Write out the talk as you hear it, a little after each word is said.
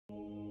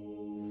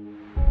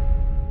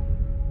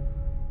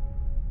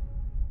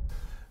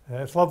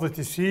It's lovely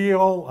to see you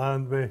all,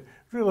 and we're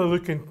really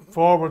looking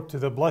forward to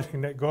the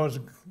blessing that God's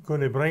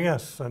going to bring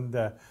us. And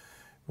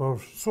we're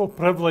so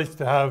privileged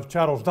to have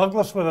Charles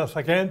Douglas with us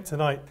again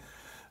tonight,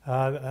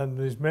 and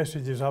his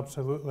message is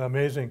absolutely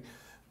amazing.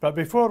 But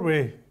before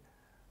we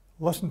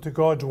listen to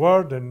God's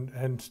Word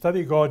and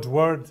study God's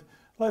Word,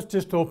 let's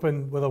just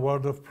open with a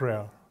word of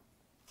prayer.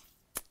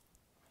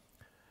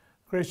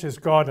 Gracious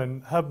God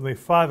and Heavenly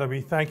Father,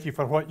 we thank you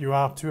for what you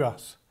are to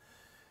us.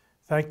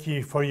 Thank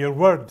you for your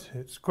word.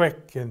 It's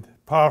quick and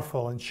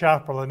powerful and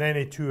sharper than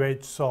any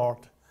two-edged sword.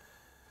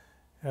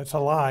 It's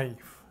alive.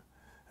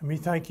 And we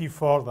thank you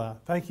for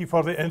that. Thank you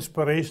for the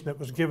inspiration that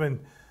was given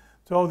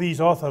to all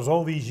these authors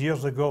all these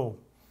years ago.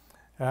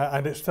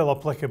 And it's still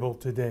applicable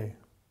today.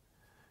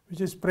 We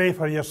just pray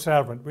for your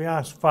servant. We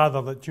ask,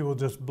 Father, that you will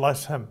just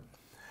bless him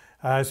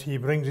as he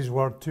brings his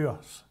word to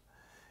us.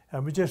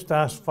 And we just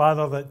ask,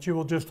 Father, that you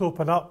will just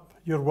open up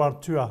your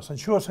word to us and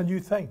show us a new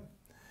thing.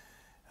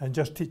 And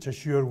just teach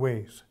us your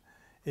ways.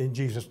 In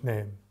Jesus'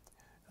 name,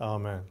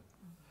 amen.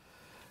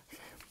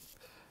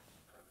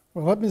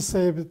 Well, let me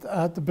say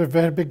at the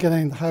very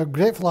beginning how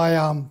grateful I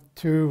am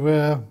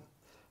to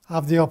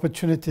have the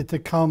opportunity to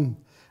come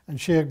and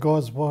share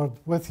God's word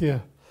with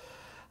you.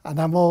 And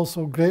I'm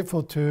also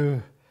grateful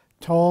to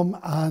Tom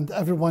and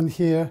everyone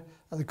here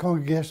at the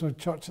Congregational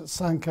Church at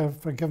Sanka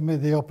for giving me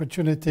the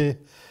opportunity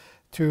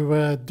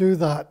to do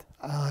that.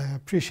 I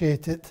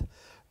appreciate it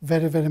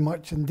very, very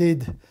much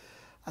indeed.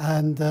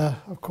 And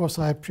of course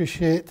I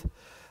appreciate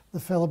the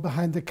fellow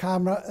behind the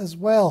camera as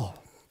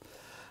well.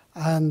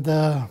 And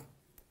I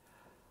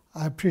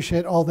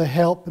appreciate all the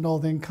help and all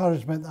the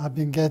encouragement I've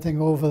been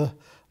getting over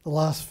the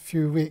last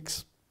few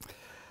weeks.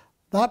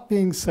 That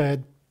being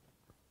said,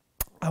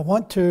 I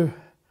want to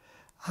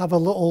have a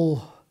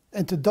little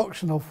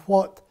introduction of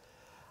what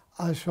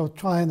I shall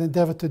try and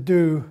endeavour to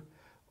do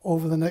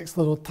over the next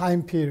little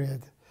time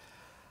period.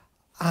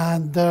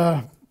 And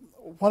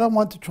what I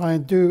want to try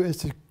and do is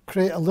to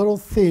create a little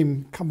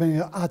theme coming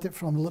at it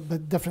from a little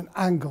bit different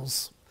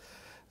angles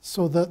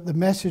so that the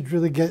message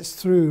really gets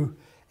through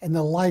in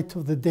the light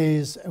of the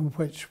days in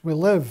which we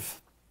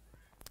live.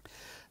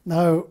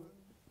 Now,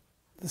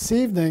 this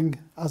evening,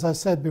 as I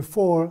said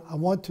before, I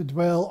want to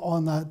dwell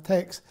on that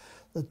text,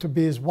 that to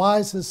be as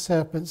wise as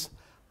serpents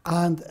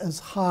and as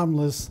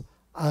harmless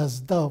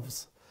as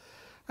doves.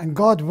 And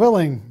God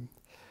willing,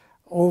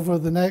 over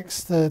the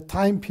next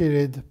time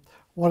period,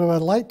 what I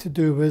would like to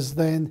do is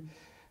then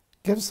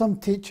give some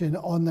teaching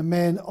on the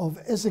men of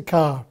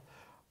Issachar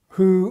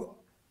who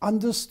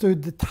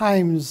understood the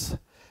times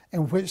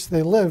in which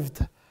they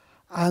lived,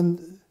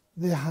 and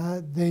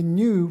they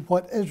knew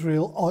what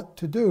Israel ought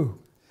to do.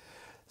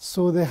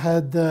 So they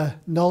had the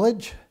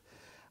knowledge,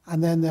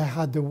 and then they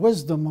had the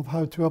wisdom of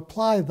how to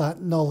apply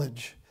that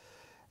knowledge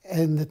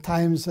in the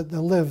times that they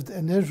lived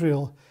in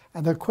Israel,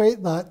 and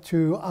equate that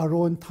to our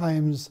own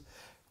times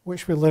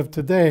which we live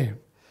today.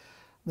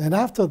 Then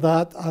after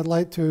that, I'd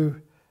like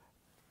to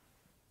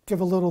give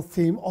a little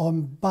theme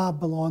on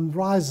Babylon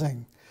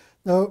rising.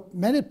 Now,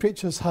 many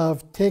preachers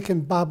have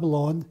taken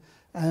Babylon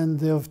and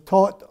they've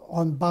taught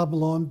on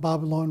Babylon,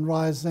 Babylon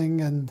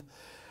rising, and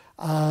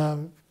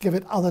give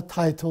it other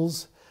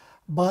titles,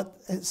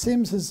 but it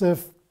seems as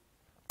if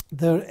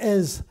there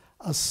is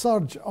a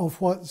surge of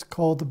what's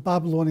called the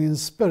Babylonian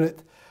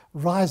spirit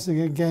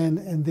rising again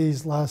in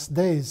these last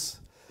days,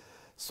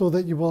 so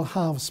that you will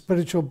have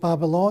spiritual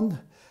Babylon,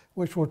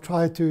 which will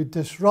try to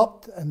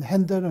disrupt and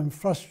hinder and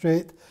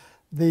frustrate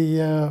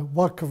the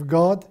work of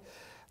God.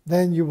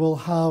 Then you will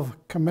have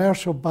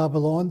commercial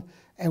Babylon,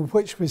 in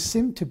which we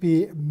seem to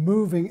be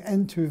moving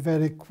into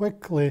very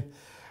quickly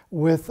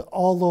with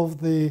all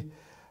of the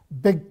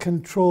big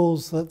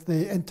controls that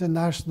the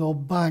international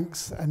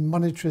banks and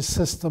monetary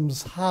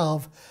systems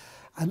have,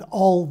 and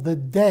all the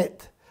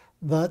debt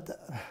that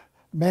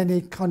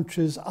many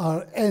countries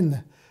are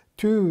in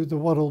to the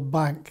World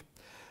Bank.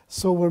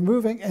 So we're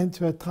moving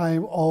into a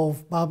time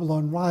of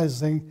Babylon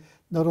rising,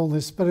 not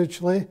only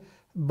spiritually,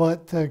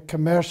 but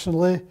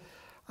commercially,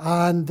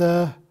 and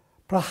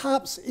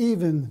perhaps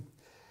even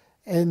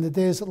in the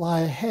days that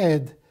lie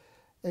ahead,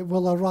 it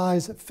will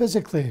arise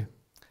physically.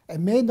 It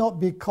may not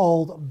be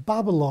called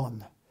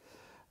Babylon,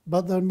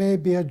 but there may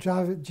be a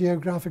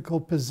geographical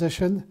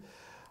position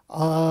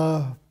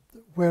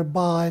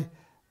whereby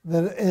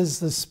there is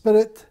the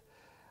spirit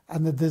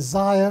and the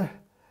desire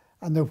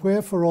and the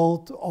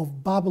wherefore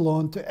of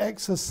Babylon to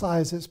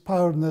exercise its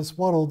power in this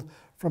world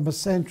from a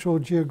central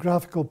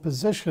geographical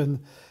position.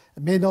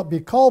 It may not be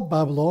called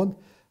Babylon,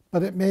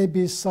 but it may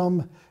be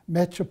some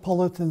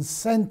metropolitan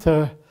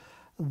center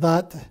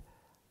that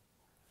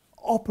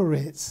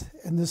operates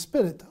in the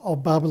spirit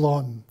of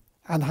Babylon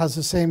and has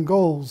the same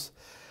goals.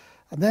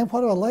 And then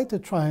what I'd like to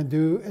try and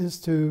do is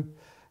to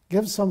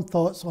give some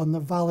thoughts on the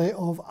valley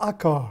of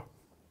Achor.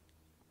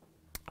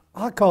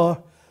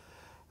 Achor,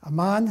 a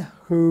man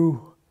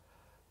who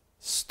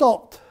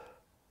stopped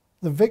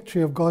the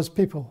victory of God's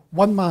people.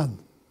 One man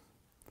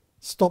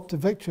stopped the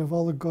victory of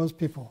all of God's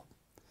people.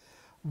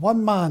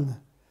 One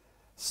man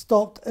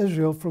stopped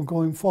Israel from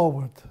going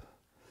forward.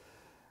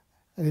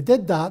 And he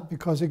did that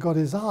because he got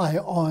his eye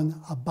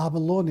on a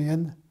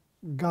Babylonian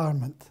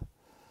garment.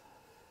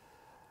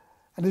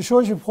 And it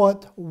shows you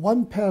what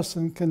one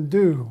person can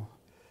do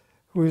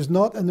who is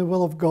not in the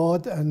will of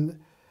God and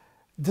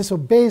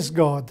disobeys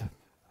God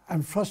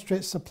and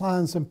frustrates the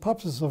plans and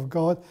purposes of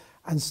God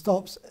and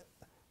stops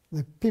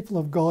the people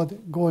of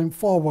God going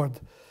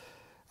forward.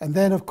 And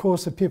then, of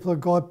course, the people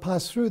of God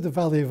pass through the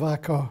valley of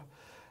Achor,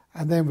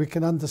 and then we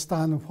can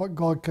understand what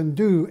God can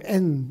do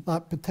in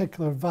that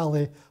particular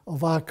valley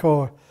of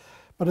Achor.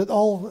 But it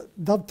all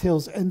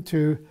dovetails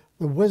into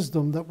the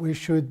wisdom that we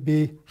should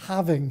be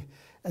having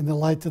in the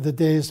light of the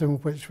days in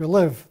which we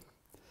live.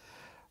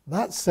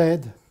 That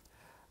said,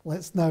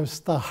 let's now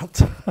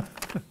start.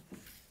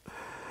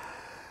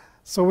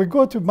 So we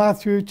go to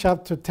Matthew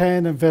chapter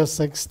 10 and verse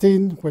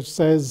 16, which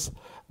says,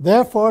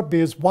 "Therefore be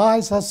as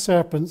wise as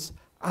serpents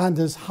and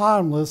as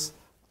harmless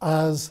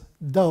as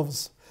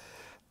doves."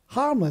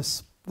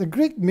 Harmless. The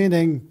Greek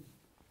meaning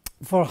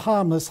for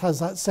harmless has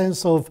that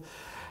sense of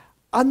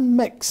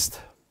unmixed,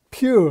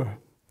 pure.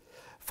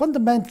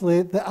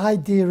 Fundamentally, the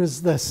idea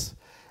is this.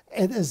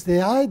 It is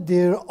the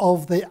idea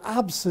of the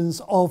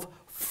absence of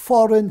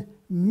foreign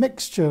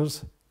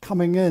mixtures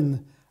coming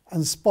in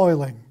and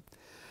spoiling.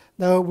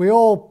 Now, we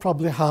all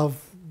probably have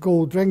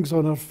gold rings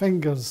on our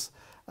fingers.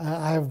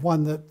 I have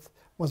one that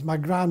was my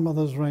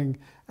grandmother's ring,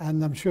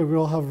 and I'm sure we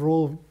all have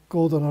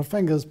gold on our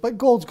fingers. But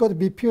gold's got to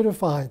be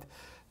purified.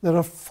 There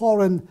are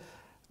foreign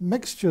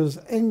mixtures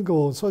in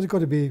gold, so it's got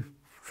to be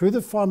through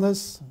the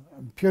furnace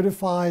and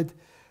purified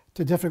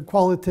to different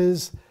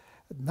qualities.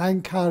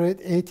 9 carat,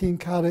 18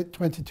 carat,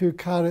 22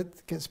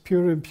 carat gets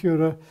purer and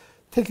purer,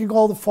 taking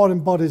all the foreign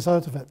bodies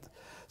out of it.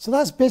 So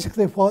that's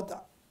basically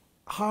what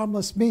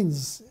harmless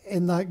means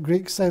in that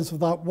Greek sense of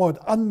that word.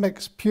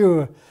 Unmixed,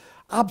 pure,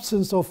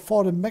 absence of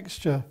foreign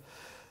mixture.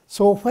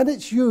 So when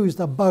it's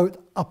used about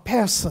a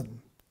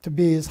person to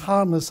be as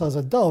harmless as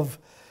a dove,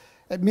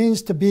 it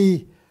means to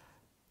be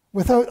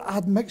without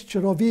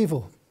admixture of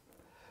evil,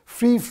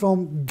 free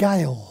from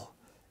guile,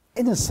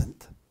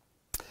 innocent.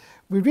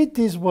 We read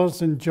these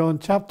words in John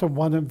chapter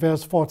 1 and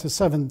verse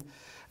 47.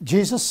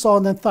 Jesus saw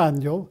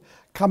Nathanael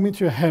coming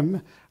to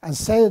him and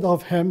said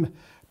of him,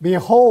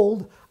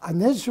 "Behold,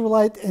 an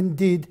Israelite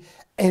indeed,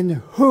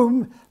 in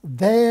whom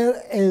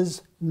there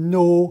is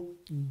no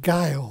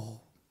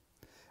guile."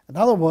 In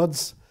other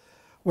words,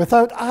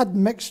 without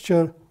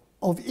admixture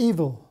of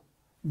evil,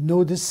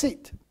 no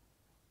deceit.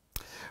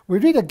 We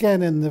read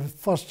again in the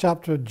first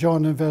chapter of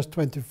John in verse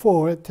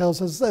 24, it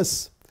tells us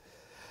this,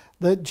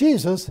 that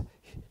Jesus,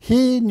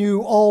 he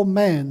knew all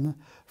men,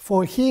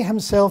 for he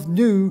himself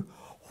knew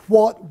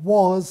what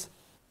was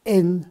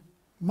in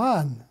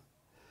man.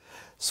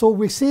 So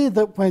we see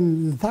that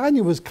when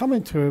Nathanael was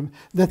coming to him,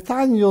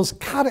 Nathanael's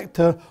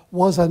character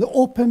was an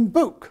open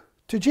book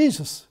to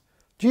Jesus.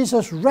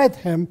 Jesus read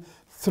him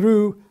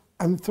through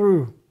and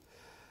through.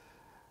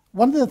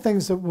 One of the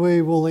things that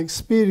we will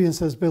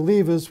experience as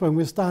believers when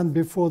we stand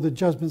before the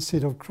judgment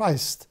seat of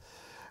Christ,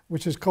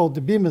 which is called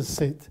the Bema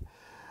seat,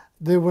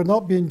 they were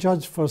not being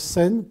judged for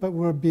sin, but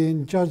were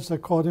being judged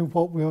according to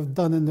what we have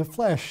done in the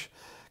flesh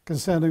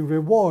concerning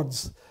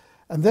rewards.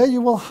 And there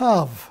you will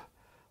have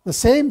the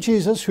same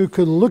Jesus who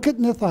could look at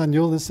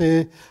Nathanael and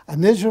say,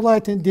 "An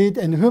Israelite indeed,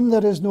 in whom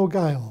there is no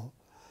guile."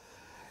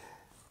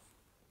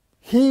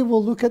 He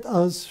will look at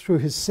us through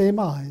his same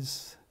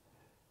eyes,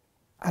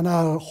 and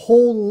our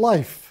whole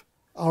life,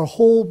 our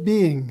whole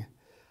being,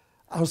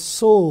 our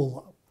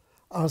soul,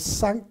 our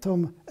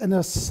sanctum,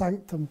 inner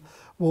sanctum,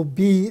 will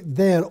be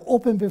there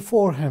open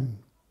before him.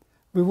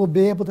 We will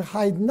be able to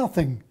hide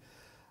nothing,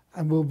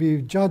 and will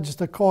be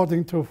judged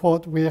according to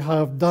what we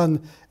have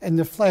done in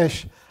the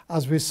flesh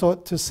as we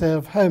sought to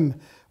serve him.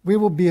 We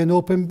will be an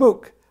open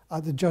book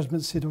at the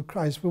judgment seat of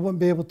Christ. We won't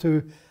be able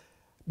to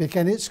make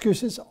any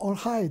excuses or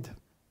hide.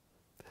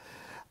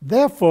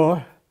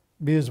 Therefore,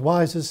 be as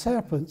wise as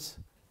serpents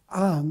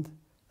and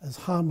as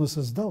harmless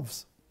as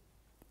doves.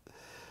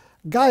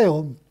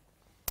 Guile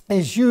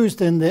is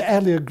used in the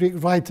earlier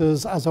Greek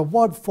writers as a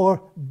word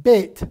for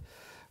bait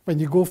when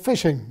you go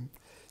fishing.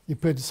 You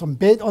put some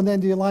bait on the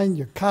end of your line,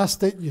 you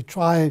cast it, you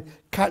try and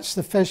catch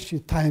the fish, you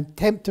try and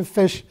tempt the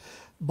fish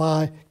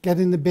by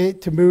getting the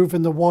bait to move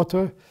in the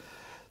water.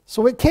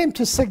 So it came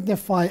to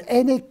signify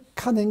any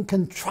cunning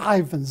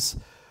contrivance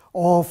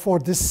or for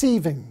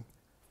deceiving,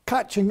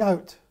 catching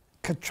out,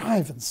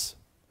 contrivance.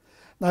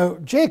 Now,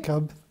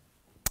 Jacob,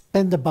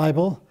 in the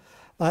Bible,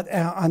 that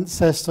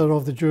ancestor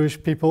of the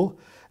Jewish people,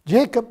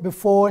 Jacob,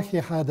 before he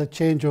had a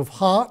change of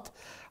heart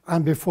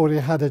and before he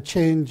had a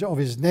change of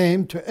his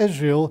name to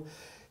Israel,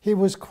 he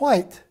was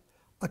quite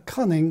a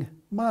cunning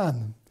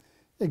man.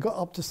 He got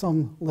up to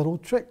some little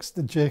tricks,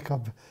 did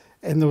Jacob,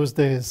 in those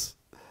days.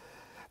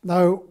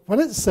 Now, when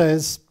it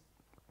says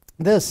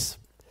this,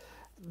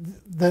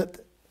 that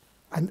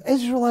an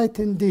Israelite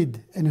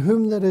indeed, in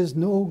whom there is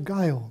no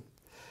guile,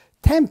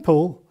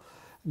 Temple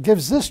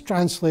gives this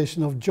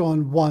translation of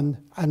John 1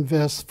 and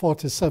verse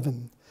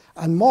 47.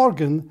 And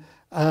Morgan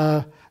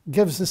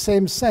gives the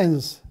same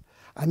sense.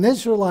 An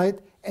Israelite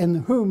in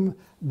whom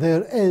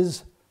there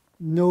is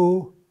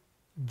no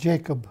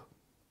Jacob.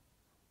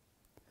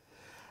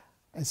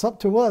 It's up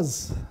to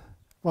us,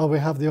 while we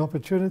have the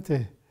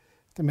opportunity,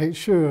 to make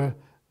sure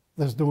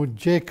there's no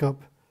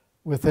Jacob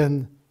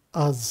within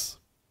us.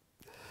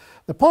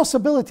 The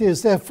possibility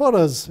is there for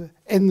us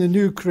in the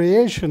new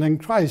creation in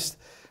Christ,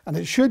 and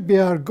it should be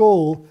our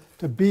goal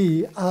to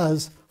be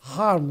as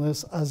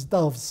harmless as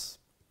doves.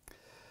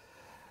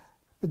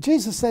 But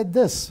Jesus said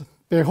this,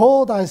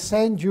 "Behold, I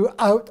send you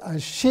out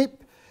as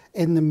sheep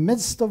in the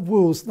midst of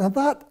wolves." Now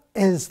that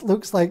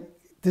looks like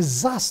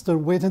disaster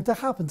waiting to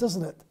happen,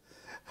 doesn't it?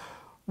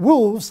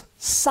 Wolves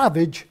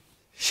savage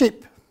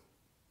sheep.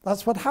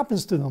 That's what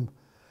happens to them.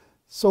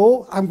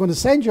 So I'm going to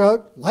send you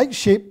out like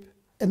sheep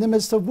in the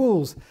midst of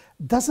wolves.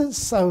 Doesn't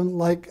sound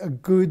like a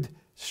good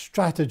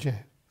strategy.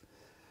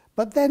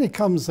 But then he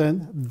comes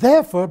in,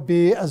 "Therefore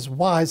be as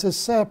wise as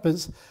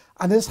serpents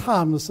and as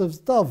harmless as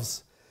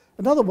doves."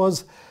 In other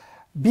words,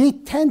 be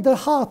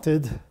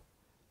tender-hearted,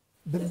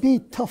 but be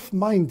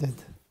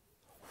tough-minded.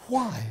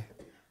 Why?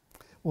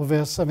 Well,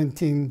 verse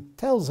 17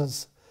 tells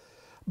us,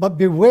 "But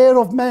beware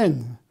of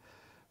men,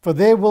 for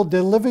they will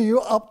deliver you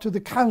up to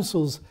the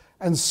councils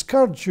and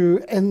scourge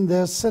you in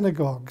their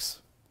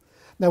synagogues."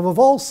 Now, we've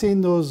all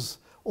seen those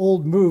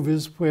old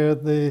movies where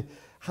they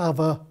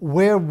have a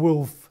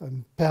werewolf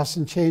and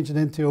person changing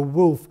into a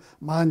wolf,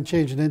 man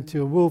changing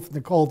into a wolf, and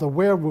they're called a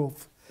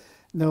werewolf.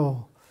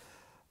 No,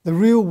 the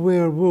real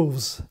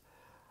werewolves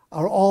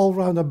are all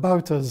round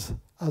about us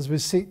as we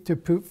seek to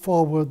put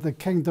forward the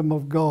kingdom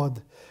of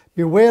God.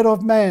 "Beware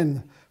of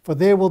men, for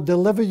they will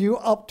deliver you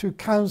up to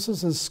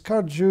councils and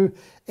scourge you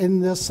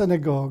in their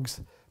synagogues."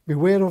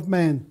 Beware of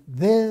men.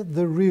 They're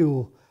the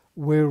real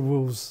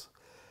werewolves.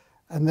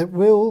 And it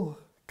will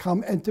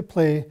come into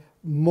play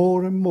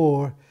more and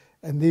more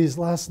in these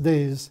last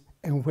days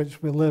in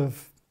which we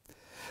live.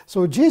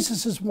 So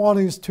Jesus'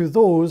 warnings to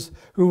those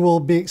who will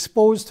be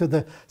exposed to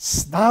the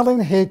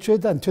snarling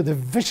hatred and to the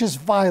vicious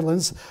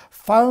violence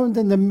found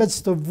in the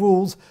midst of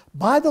wolves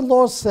by the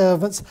Lord's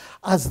servants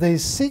as they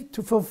seek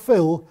to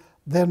fulfill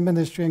their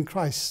ministry in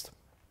Christ.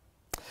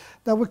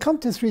 Now we come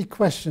to three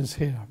questions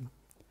here.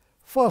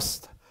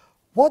 First,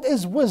 what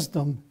is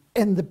wisdom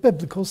in the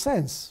biblical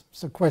sense?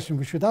 It's a question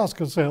we should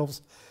ask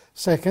ourselves.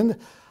 Second,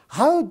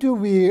 how do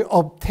we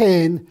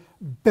obtain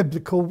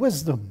biblical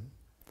wisdom?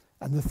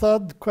 And the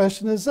third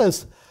question is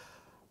this: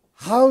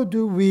 how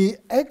do we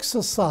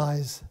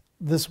exercise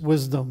this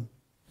wisdom?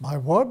 By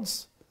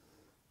words,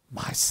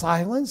 by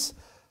silence,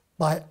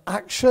 by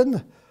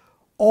action,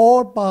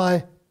 or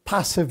by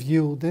passive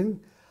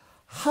yielding?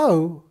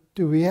 How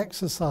do we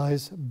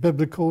exercise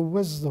biblical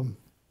wisdom?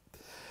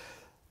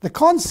 The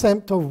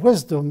concept of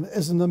wisdom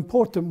is an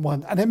important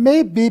one, and it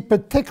may be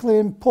particularly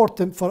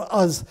important for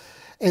us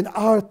in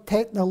our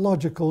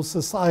technological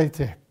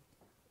society.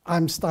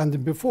 I'm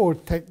standing before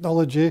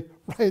technology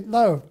right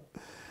now.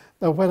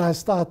 Now, when I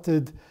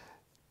started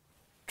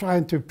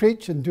trying to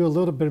preach and do a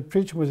little bit of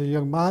preaching as a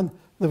young man,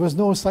 there was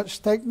no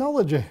such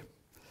technology.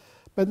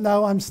 But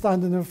now I'm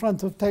standing in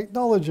front of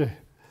technology,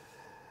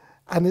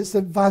 and it's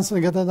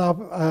advancing at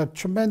a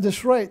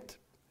tremendous rate.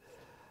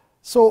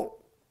 So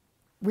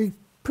we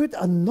put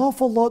an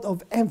awful lot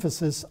of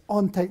emphasis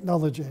on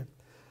technology.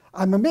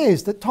 I'm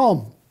amazed at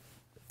Tom.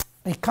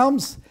 He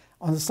comes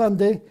on a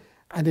Sunday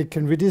and he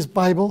can read his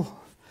Bible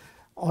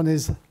on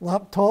his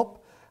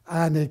laptop,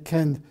 and he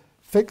can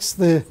fix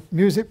the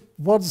music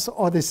words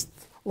on his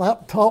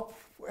laptop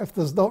if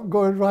there's not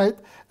going right,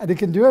 and he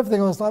can do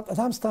everything on his laptop. And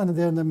I'm standing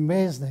there and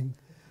amazing.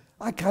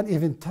 I can't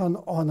even turn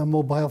on a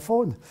mobile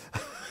phone.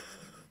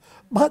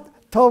 But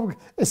Tom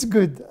is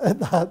good at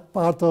that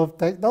part of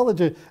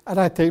technology, and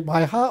I take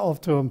my hat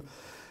off to him.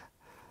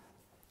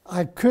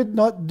 I could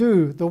not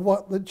do the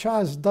work that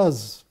Charles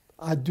does.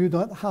 I do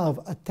not have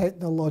a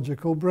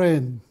technological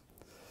brain.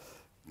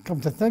 Come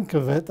to think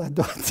of it, I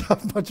don't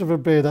have much of a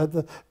brain at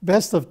the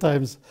best of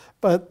times,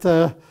 but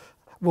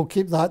we'll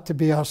keep that to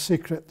be our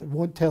secret.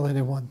 Won't tell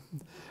anyone.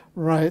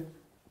 Right.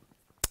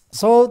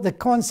 So the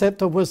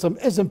concept of wisdom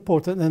is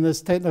important in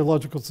this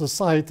technological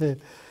society,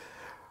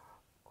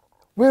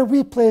 where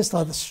we place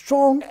a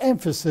strong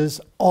emphasis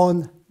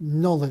on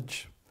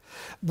knowledge.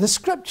 The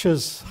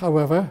scriptures,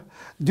 however,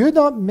 do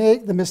not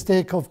make the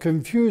mistake of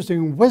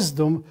confusing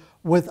wisdom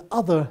with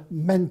other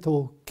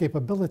mental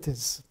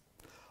capabilities,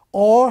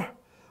 or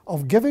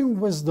of giving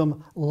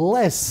wisdom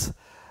less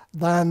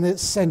than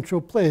its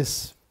central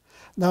place.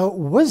 Now,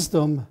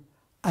 wisdom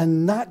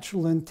and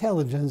natural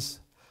intelligence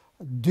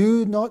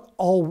do not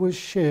always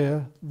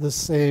share the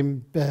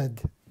same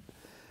bed.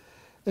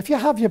 If you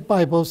have your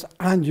Bibles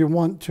and you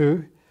want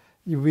to,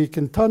 we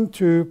can turn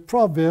to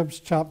Proverbs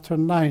chapter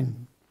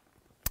 9.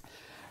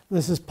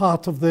 This is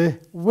part of the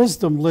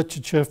wisdom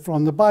literature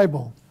from the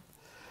Bible.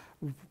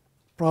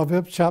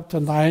 Proverbs chapter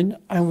 9,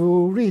 and we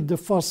will read the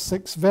first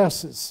 6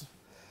 verses.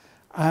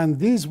 And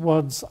these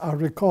words are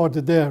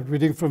recorded there,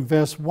 reading from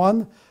verse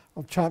 1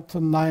 of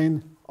chapter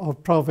 9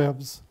 of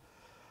Proverbs.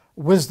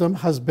 Wisdom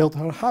has built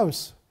her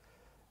house.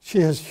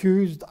 She has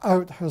hewed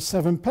out her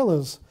 7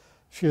 pillars.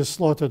 She has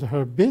slaughtered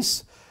her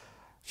beasts.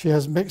 She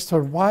has mixed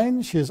her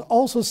wine. She has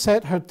also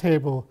set her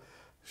table.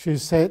 She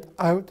has sent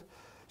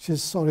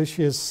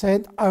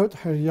out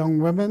her young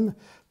women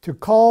to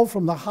call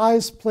from the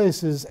highest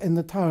places in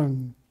the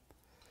town.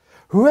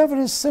 Whoever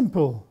is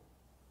simple,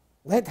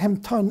 let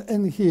him turn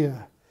in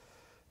here.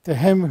 To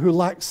him who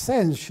lacks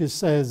sense, she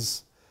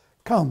says,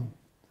 come,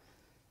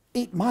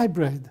 eat my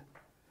bread,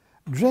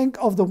 drink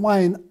of the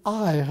wine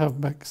I have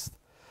mixed.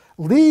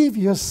 Leave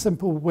your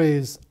simple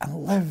ways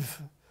and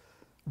live.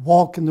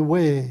 Walk in the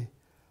way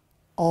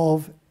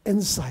of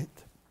insight.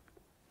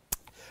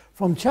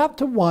 From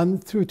chapter 1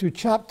 through to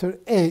chapter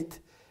 8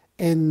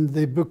 in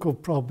the book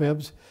of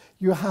Proverbs,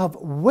 you have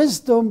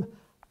wisdom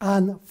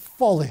and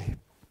folly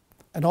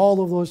in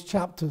all of those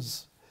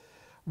chapters.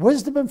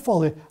 Wisdom and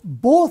folly,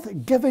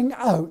 both giving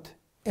out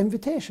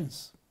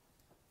invitations.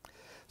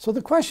 So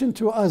the question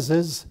to us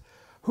is,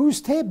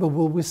 whose table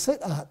will we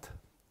sit at?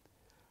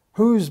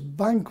 Whose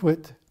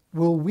banquet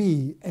will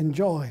we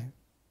enjoy?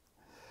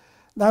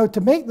 Now,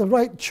 to make the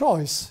right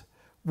choice,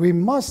 we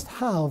must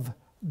have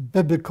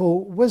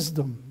biblical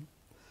wisdom.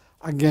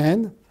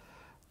 Again,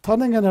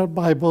 turning in our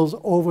Bibles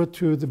over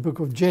to the book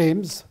of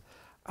James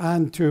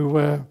and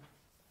to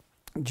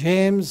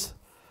James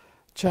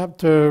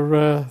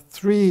chapter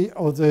 3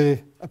 of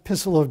the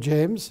Epistle of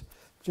James,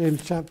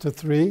 James chapter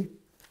 3.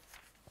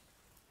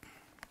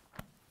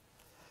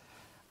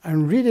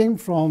 And reading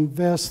from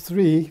verse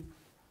 3,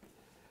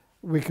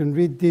 we can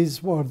read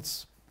these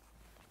words.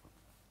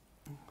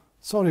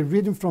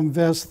 Reading from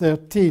verse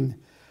 13.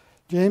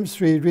 James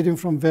 3, reading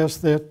from verse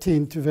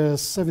 13 to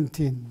verse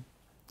 17.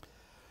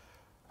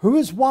 Who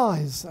is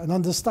wise and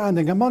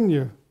understanding among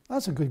you?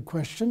 That's a good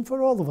question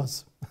for all of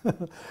us.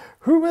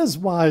 Who is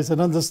wise and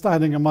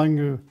understanding among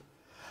you?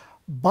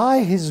 By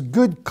his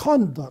good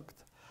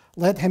conduct,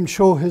 let him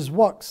show his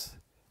works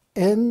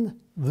in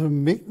the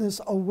meekness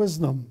of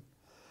wisdom.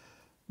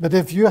 But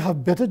if you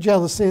have bitter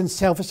jealousy and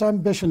selfish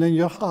ambition in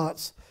your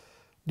hearts,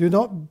 do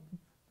not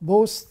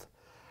boast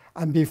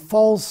and be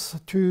false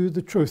to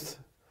the truth.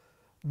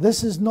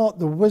 This is not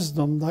the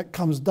wisdom that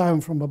comes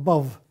down from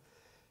above.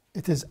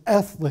 It is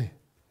earthly,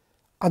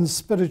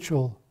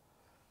 unspiritual,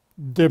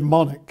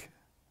 demonic.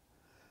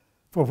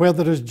 For where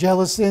there is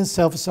jealousy and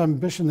selfish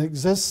ambition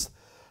exists,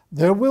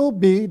 there will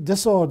be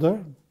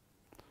disorder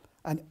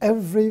and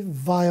every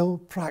vile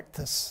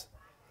practice.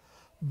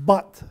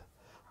 But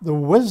the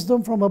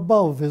wisdom from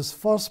above is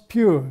first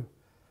pure,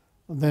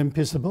 and then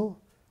peaceable,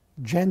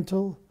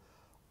 gentle,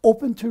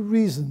 open to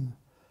reason,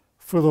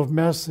 full of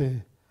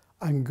mercy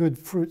and good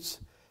fruits,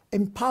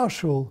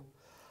 impartial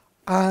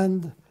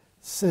and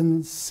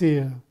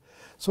sincere.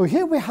 So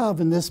here we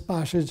have in this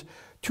passage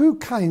two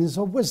kinds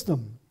of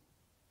wisdom,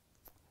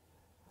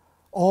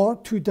 or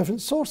two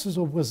different sources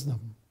of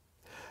wisdom.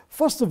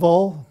 First of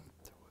all,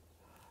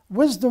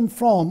 wisdom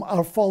from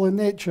our fallen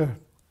nature,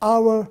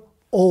 our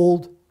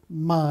old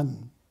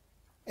man.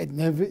 He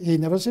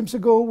never seems to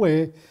go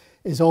away.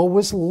 He's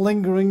always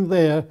lingering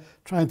there,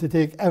 trying to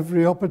take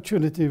every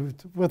opportunity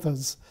with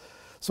us.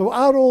 So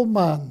our old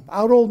man,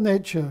 our old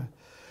nature,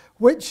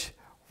 which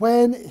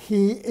when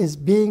he is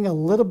being a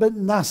little bit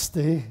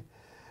nasty,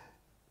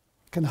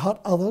 can hurt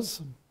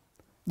others.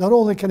 Not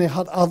only can he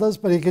hurt others,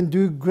 but he can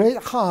do great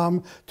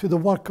harm to the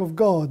work of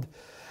God.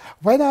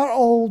 When our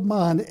old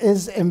man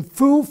is in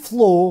full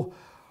flow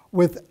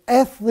with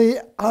earthly,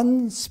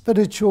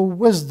 unspiritual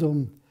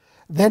wisdom,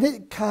 then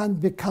it can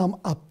become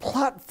a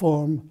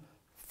platform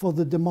for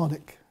the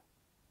demonic.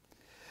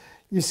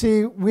 You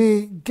see,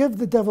 we give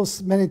the devil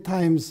many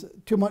times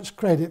too much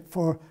credit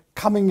for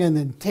coming in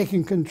and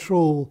taking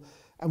control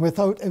and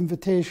without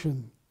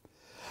invitation.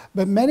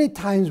 But many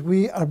times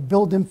we are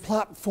building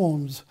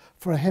platforms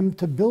for him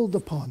to build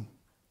upon.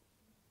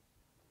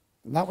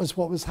 And that was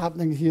what was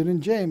happening here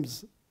in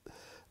James.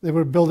 They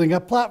were building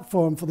a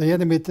platform for the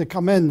enemy to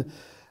come in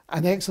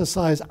and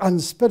exercise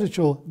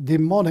unspiritual,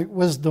 demonic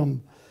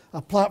wisdom,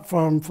 a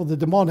platform for the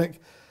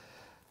demonic.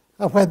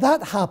 And when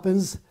that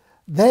happens,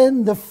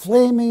 then the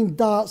flaming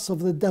darts of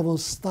the devil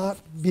start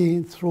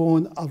being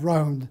thrown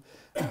around,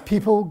 and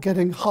people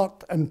getting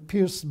hurt and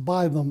pierced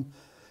by them,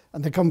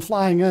 and they come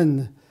flying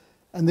in,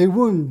 and they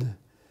wound.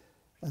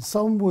 And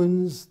some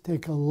wounds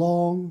take a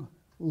long,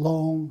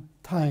 long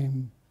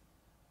time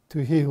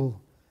to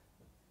heal,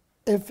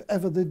 if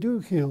ever they do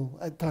heal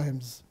at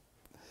times.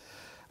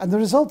 And the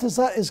result is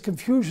that is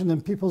confusion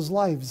in people's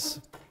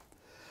lives.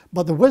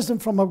 But the wisdom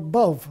from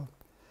above,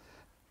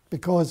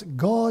 because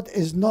God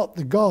is not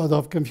the God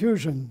of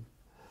confusion.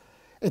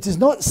 It is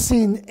not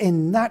seen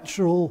in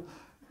natural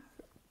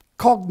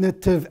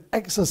cognitive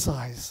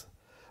exercise,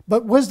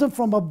 but wisdom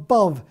from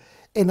above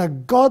in a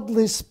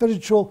godly,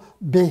 spiritual,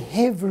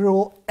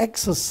 behavioral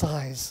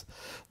exercise.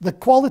 The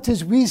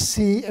qualities we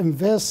see in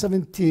verse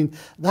 17,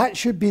 that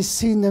should be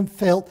seen and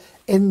felt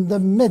in the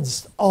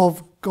midst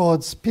of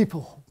God's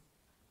people.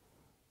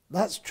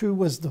 That's true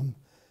wisdom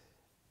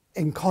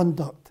in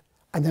conduct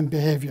and in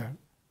behavior.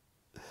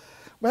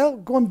 Well,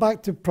 going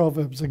back to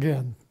Proverbs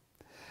again.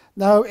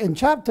 Now, in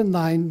chapter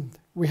 9,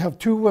 we have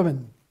two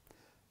women.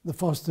 The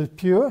first is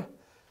pure,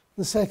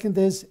 the second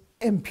is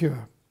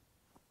impure.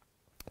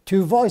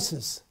 Two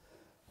voices,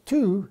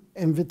 two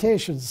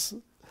invitations.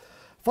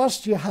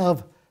 First you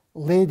have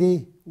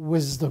Lady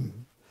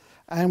Wisdom.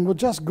 And we'll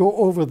just go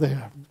over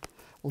there.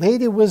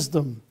 Lady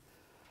Wisdom.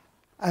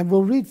 And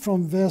we'll read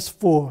from verse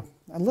 4.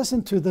 And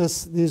listen to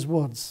these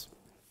words.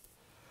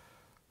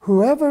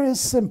 Whoever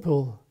is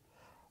simple,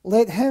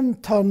 let him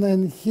turn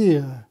in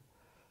here.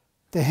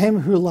 To him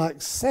who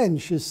lacks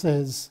sense, she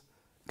says,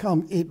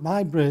 come, eat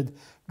my bread,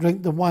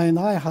 drink the wine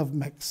I have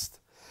mixed.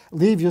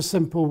 Leave your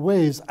simple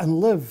ways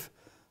and live,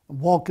 and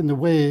walk in the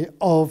way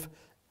of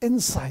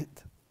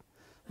insight.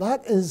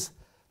 That is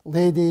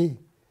Lady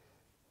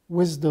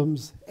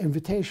Wisdom's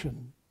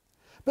invitation.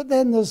 But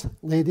then there's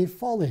Lady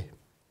Folly.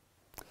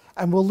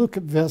 And we'll look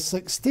at verse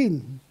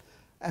 16,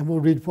 and we'll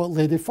read what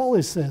Lady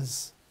Folly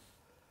says.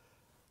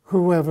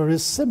 Whoever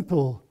is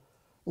simple,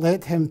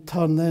 let him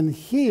turn in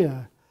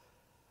here,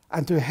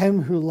 and to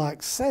him who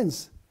lacks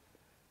sense.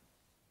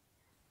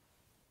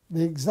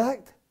 The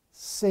exact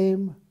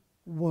same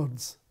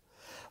words,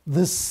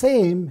 the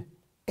same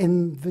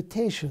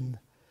invitation,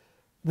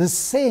 the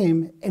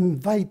same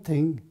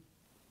inviting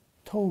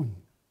tone.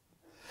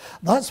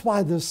 That's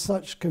why there's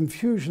such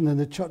confusion in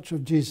the Church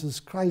of Jesus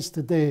Christ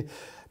today.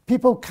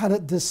 People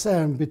cannot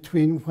discern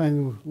between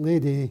when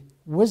Lady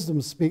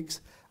Wisdom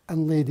speaks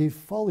and Lady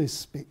Folly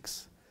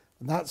speaks.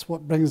 And that's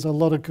what brings a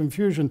lot of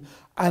confusion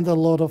and a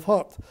lot of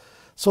hurt.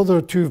 So there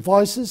are two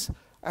voices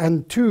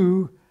and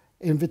two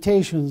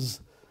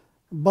invitations.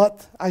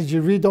 But as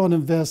you read on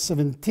in verse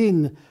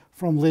 17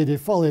 from Lady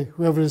Folly,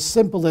 whoever is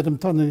simple, let him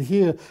turn in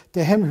here.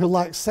 To him who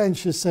lacks sense,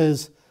 she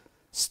says,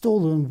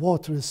 stolen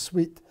water is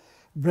sweet.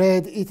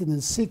 Bread eaten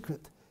in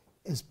secret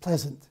is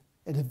pleasant.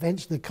 It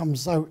eventually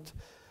comes out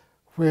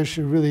where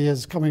she really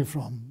is coming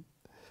from.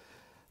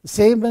 The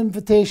same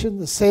invitation,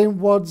 the same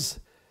words,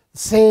 the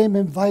same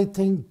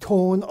inviting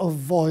tone of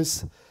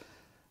voice.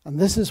 And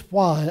this is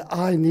why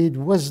I need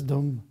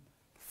wisdom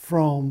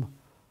from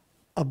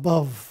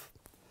above.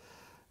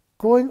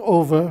 Going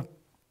over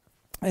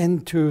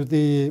into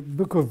the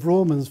book of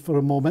Romans for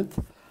a moment,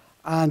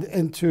 and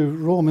into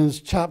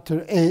Romans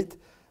chapter 8,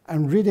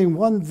 and reading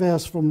one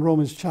verse from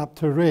Romans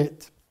chapter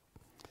 8,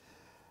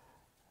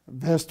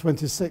 verse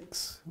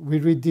 26, we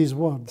read these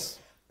words.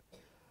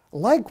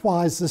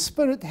 Likewise, the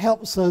Spirit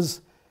helps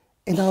us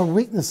in our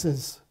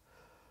weaknesses,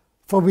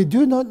 for we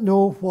do not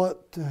know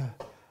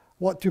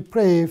what to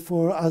pray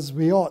for as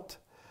we ought,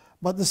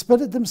 but the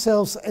Spirit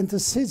himself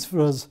intercedes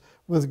for us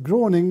with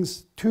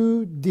groanings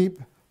too deep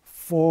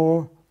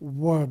for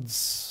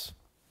words.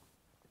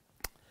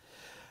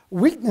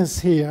 Weakness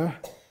here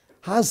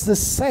has the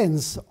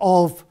sense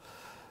of,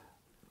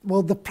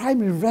 well, the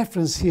primary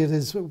reference here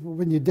is,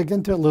 when you dig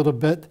into it a little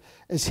bit,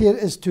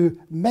 is to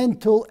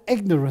mental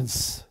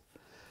ignorance.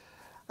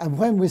 And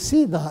when we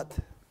see that,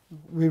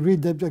 we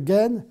read it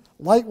again.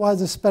 Likewise,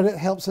 the Spirit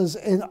helps us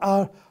in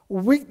our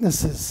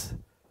weaknesses,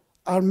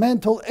 our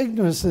mental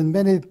ignorance in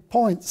many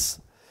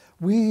points.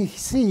 We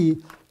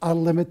see our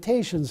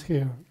limitations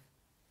here.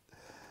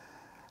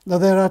 Now,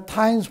 there are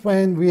times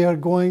when we are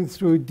going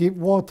through deep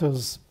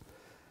waters.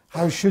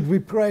 How should we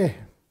pray?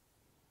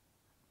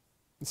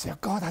 You say, oh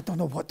God, I don't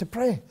know what to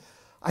pray.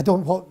 I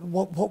don't know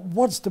what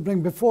words to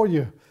bring before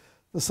you.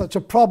 There's such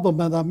a problem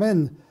that I'm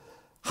in.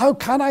 How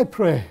can I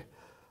pray?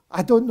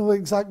 I don't know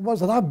exact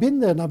words. And I've been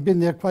there, and I've been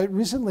there quite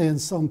recently in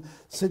some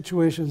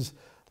situations.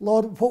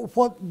 Lord,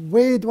 what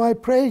way do I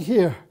pray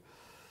here?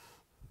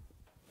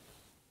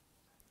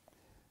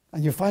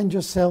 And you find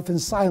yourself in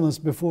silence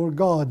before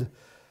God,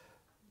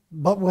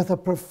 but with a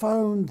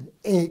profound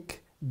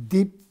ache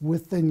deep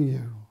within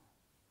you.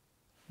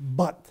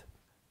 But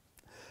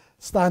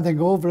standing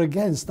over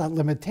against that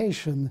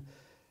limitation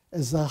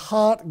is a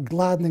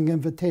heart-gladdening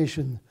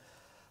invitation.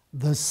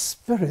 The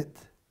Spirit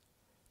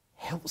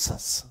helps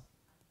us.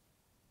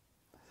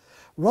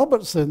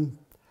 Robertson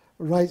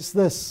writes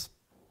this: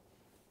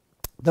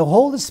 the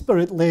Holy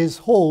Spirit lays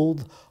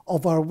hold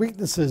of our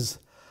weaknesses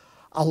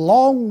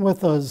along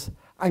with us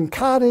and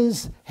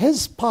carries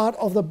his part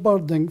of the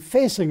burden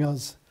facing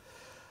us,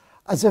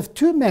 as if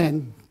two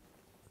men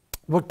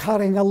were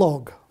carrying a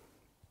log,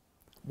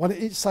 one at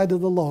each side of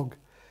the log.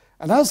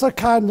 And as they're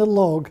carrying the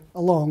log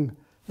along,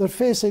 they're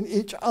facing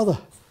each other.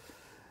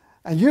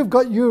 And you've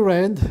got your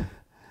end,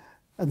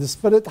 and the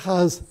Spirit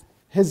has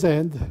his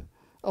end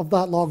of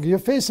that log. You're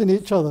facing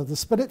each other. The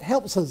Spirit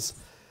helps us.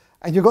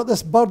 And you've got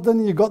this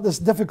burden, you've got this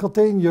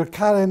difficulty, and you're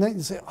carrying it, and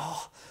you say,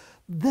 oh,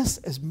 this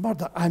is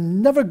murder.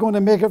 I'm never going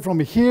to make it from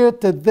here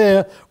to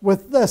there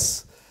with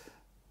this.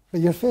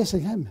 But you're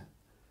facing him,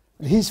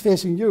 and he's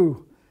facing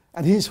you,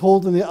 and he's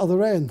holding the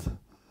other end.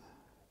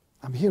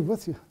 I'm here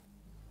with you.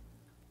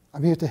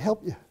 I'm here to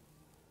help you.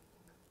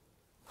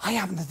 I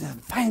am the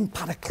divine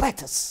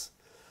Paracletus,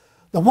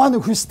 the one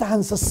who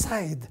stands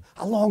aside,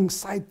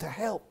 alongside to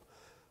help.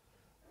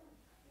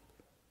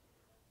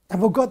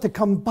 And we've got to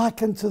come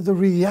back into the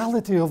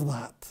reality of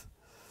that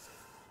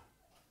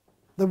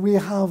we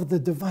have the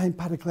divine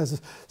Paracletus,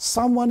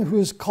 someone who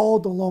is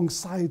called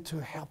alongside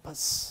to help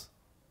us.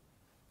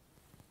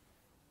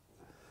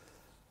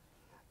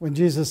 When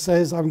Jesus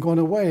says, I'm going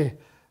away,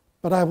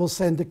 but I will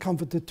send the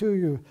Comforter to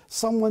you,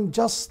 someone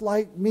just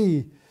like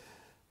me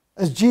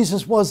As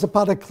Jesus was the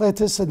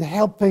Paracletus in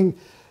helping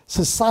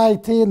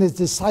society and his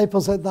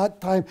disciples at that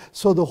time,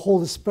 so the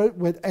Holy Spirit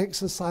would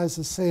exercise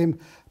the same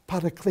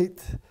paraclete,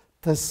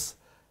 this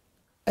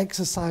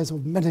exercise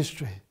of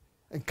ministry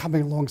and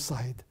coming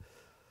alongside.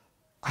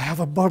 I have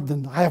a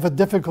burden, I have a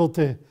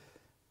difficulty,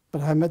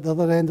 but I'm at the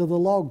other end of the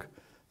log.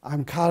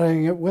 I'm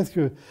carrying it with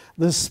you.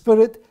 The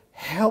Spirit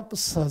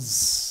helps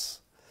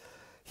us.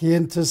 He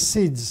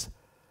intercedes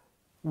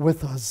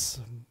with us.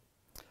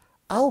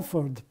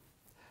 Alford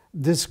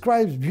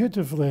describes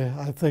beautifully,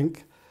 I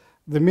think,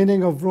 the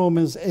meaning of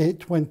Romans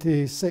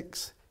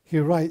 8:26. He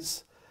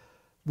writes,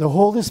 the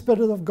Holy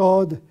Spirit of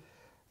God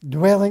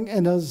dwelling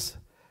in us,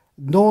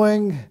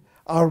 knowing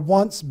our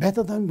wants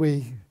better than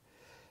we,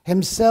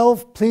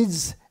 himself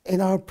pleads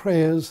in our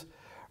prayers,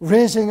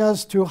 raising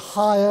us to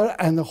higher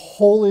and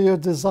holier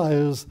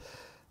desires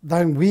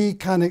than we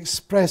can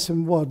express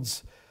in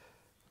words,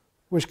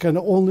 which can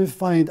only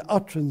find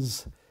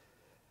utterance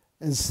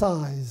in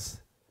sighs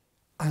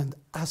and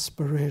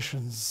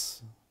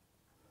aspirations.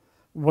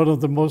 One of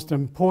the most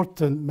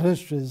important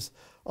ministries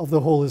of the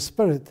Holy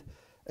Spirit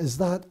is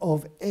that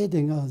of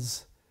aiding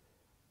us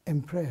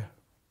in prayer.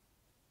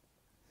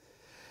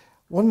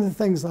 One of the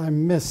things I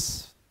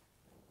miss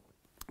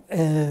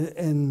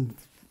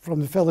from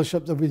the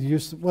fellowship that we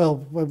used to,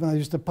 when I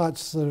used to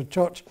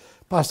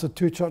pastor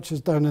two churches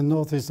down in the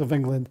northeast of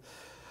England,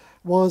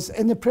 was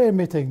in the prayer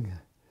meeting.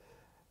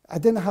 I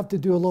didn't have to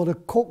do a lot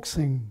of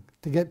coaxing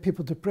to get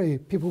people to pray.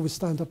 People would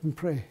stand up and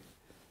pray.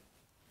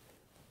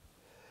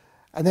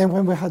 And then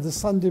when we had the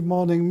Sunday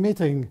morning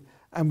meeting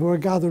and we were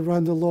gathered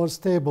around the Lord's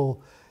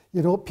table,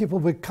 you know, people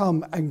would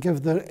come and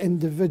give their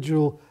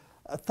individual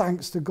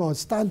thanks to God.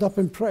 Stand up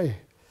and pray.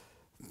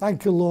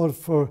 Thank you, Lord,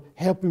 for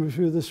helping me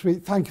through this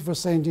week. Thank you for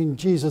sending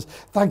Jesus.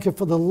 Thank you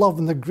for the love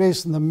and the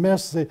grace and the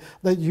mercy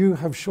that you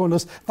have shown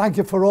us. Thank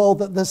you for all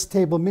that this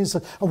table means.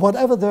 And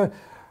whatever their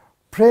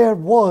prayer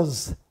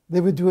was, they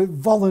would do it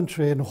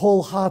voluntarily and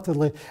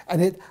wholeheartedly, and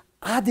it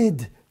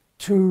added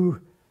to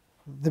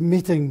the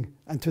meeting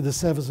and to the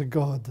service of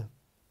God.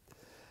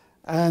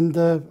 And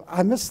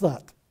I miss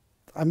that.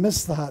 I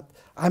miss that.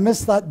 I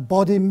miss that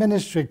body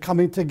ministry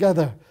coming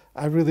together.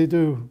 I really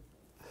do.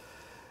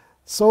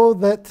 So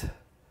that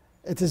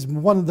it is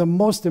one of the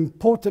most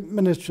important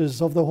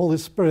ministries of the Holy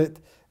Spirit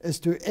is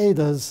to aid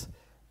us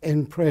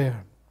in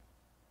prayer.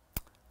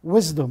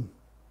 Wisdom.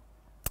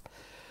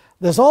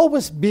 There's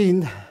always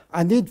been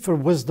a need for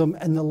wisdom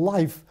in the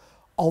life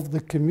of the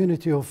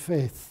community of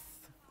faith,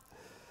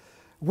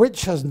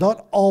 which has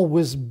not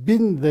always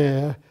been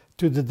there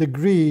to the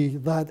degree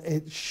that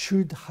it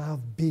should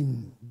have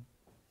been.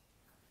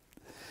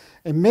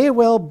 It may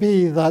well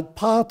be that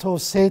part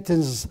of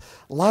Satan's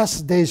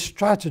last day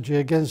strategy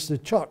against the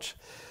church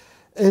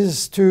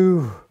is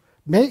to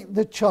make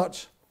the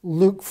church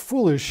look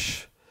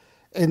foolish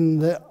in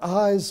the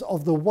eyes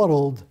of the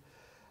world,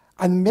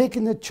 and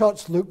making the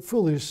church look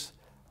foolish,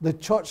 the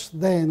church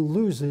then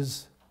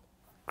loses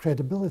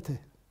credibility.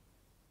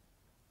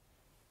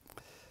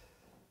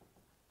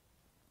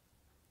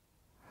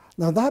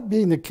 Now, that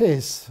being the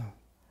case,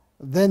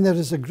 then there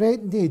is a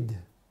great need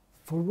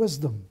for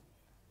wisdom.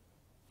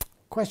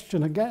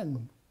 Question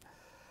again.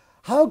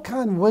 How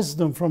can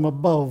wisdom from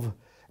above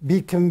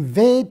be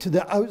conveyed to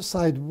the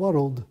outside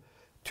world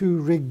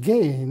to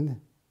regain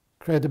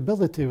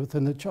credibility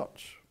within the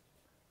church?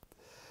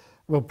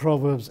 Well,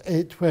 Proverbs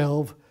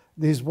 8:12,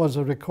 these words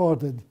are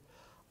recorded.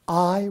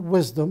 I,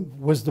 wisdom,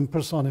 wisdom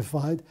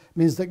personified,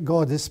 means that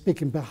God is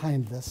speaking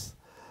behind this.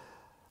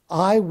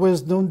 I,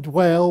 wisdom,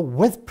 dwell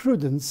with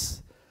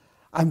prudence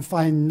and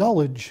find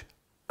knowledge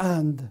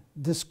and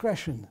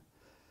discretion.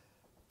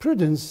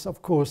 Prudence,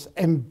 of course,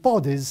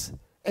 embodies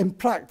in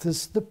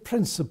practice the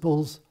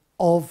principles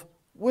of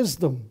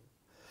wisdom.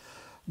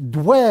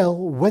 Dwell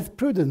with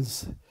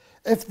prudence.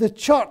 If the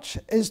church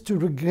is to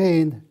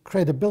regain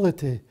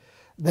credibility,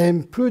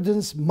 then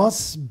prudence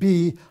must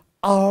be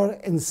our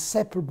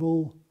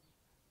inseparable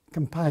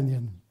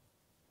companion.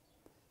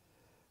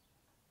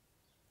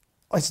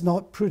 It's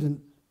not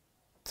prudent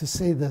to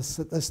say this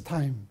at this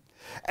time.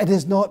 It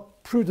is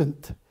not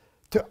prudent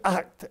to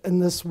act in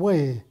this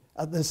way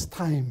at this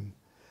time.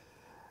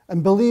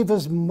 And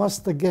believers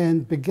must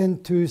again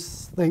begin to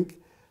think,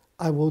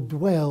 I will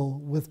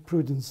dwell with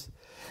prudence.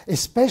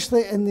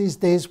 Especially in these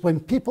days when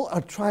people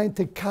are trying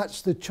to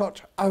catch the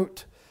church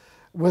out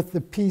with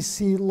the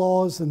PC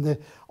laws and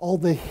all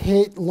the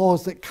hate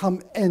laws that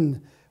come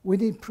in. We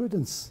need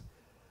prudence.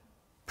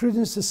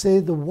 Prudence to say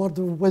the word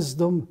of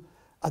wisdom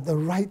at the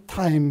right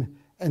time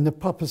in the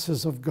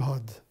purposes of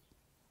God.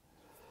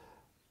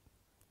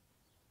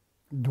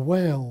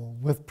 Dwell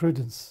with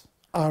prudence,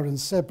 our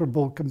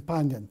inseparable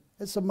companion.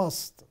 It's a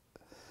must.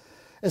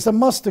 It's a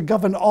must to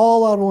govern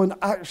all our own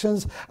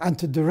actions and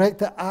to direct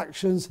the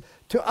actions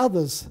to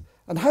others.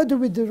 And how do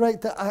we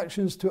direct the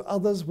actions to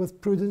others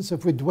with prudence,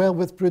 if we dwell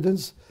with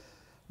prudence?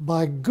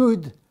 By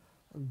good,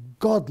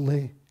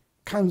 godly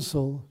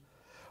counsel,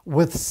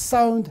 with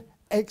sound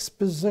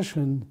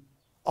exposition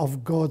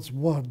of God's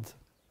word.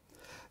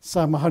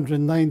 Psalm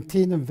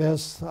 119 and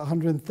verse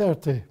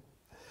 130.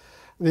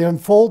 The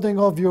unfolding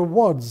of your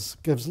words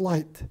gives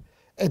light.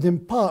 It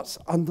imparts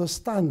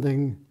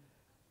understanding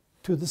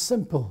to the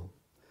simple.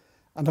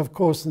 And of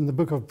course, in the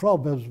book of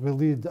Proverbs, we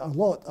read a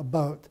lot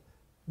about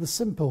the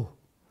simple.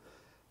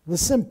 The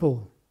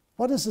simple.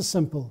 What is the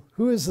simple?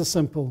 Who is the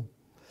simple?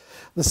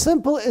 The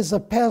simple is a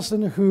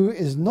person who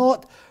is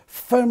not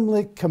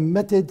firmly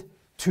committed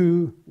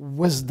to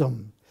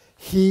wisdom.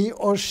 He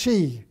or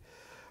she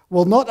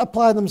will not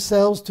apply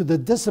themselves to the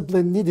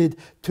discipline needed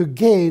to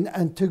gain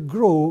and to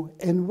grow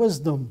in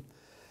wisdom.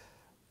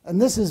 And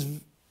this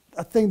is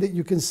a thing that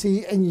you can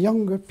see in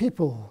younger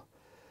people.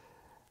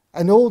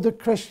 And older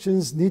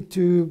Christians need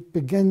to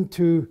begin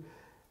to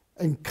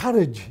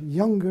encourage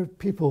younger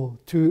people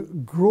to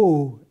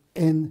grow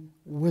in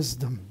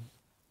wisdom.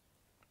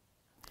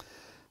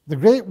 The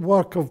great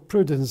work of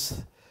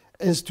prudence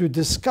is to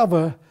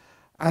discover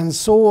and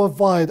so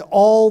avoid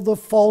all the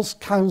false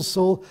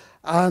counsel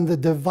and the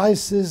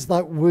devices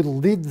that would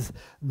lead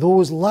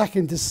those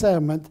lacking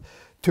discernment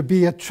to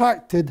be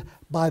attracted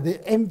by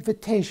the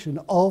invitation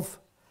of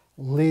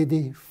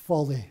Lady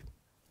Folly,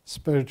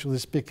 spiritually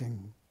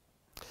speaking.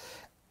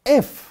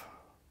 If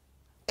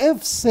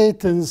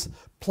Satan's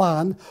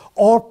plan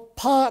or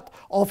part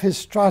of his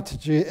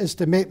strategy is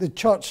to make the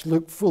church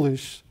look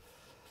foolish,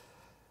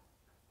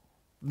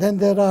 then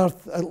there are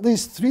at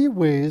least 3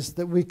 ways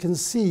that we can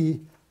see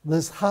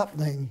this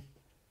happening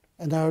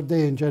in our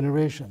day and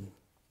generation.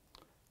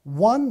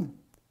 1,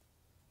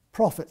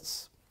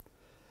 prophets.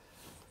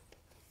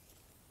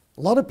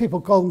 A lot of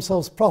people call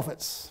themselves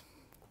prophets.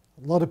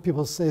 A lot of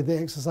people say they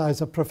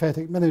exercise a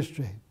prophetic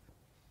ministry.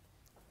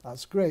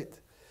 That's great.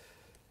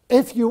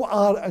 If you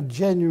are a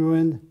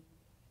genuine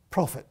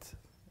prophet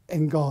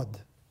in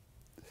God,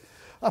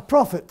 a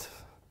prophet,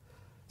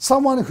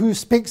 someone who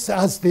speaks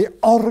as the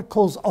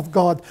oracles of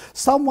God,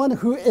 someone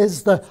who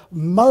is the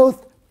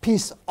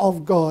mouthpiece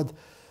of God,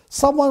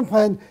 someone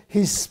when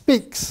he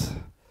speaks,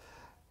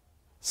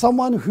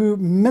 someone who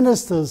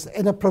ministers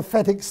in a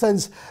prophetic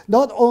sense,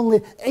 not only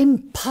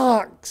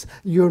impacts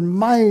your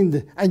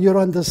mind and your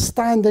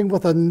understanding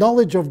with a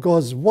knowledge of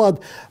God's word,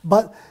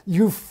 but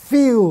you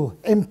feel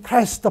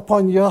impressed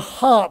upon your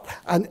heart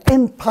an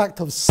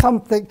impact of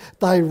something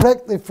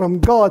directly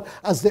from God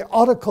as the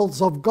oracles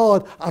of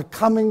God are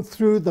coming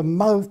through the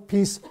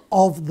mouthpiece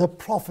of the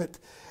prophet.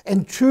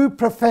 In true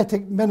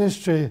prophetic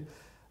ministry,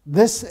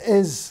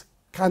 this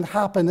can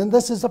happen, and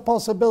this is a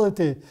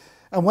possibility.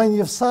 And when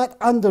you've sat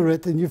under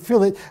it and you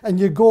feel it, and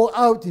you go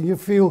out and you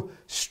feel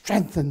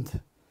strengthened,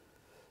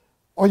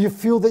 or you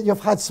feel that you've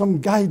had some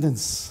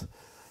guidance,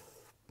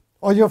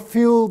 or you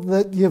feel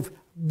that you've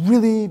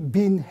really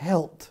been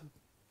helped.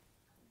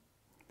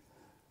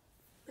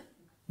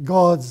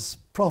 God's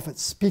prophet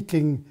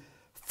speaking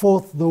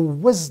forth the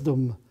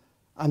wisdom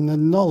and the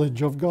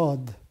knowledge of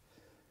God,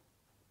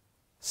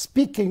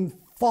 speaking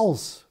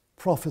false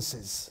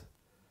prophecies,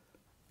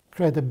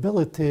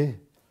 credibility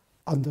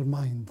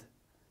undermined.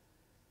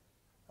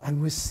 And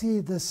we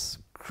see this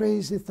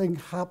crazy thing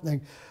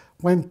happening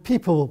when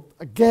people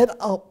get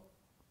up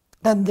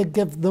and they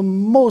give the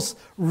most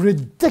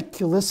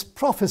ridiculous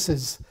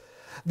prophecies.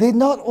 They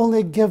not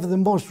only give the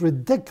most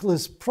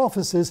ridiculous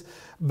prophecies,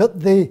 but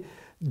the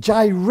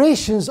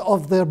gyrations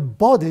of their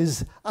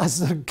bodies as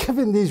they're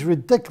giving these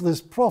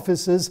ridiculous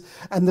prophecies,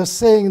 and they're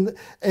saying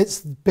it's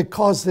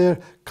because they're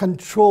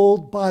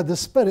controlled by the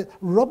Spirit.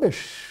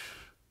 Rubbish.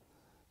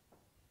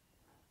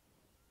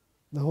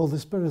 The Holy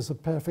Spirit is a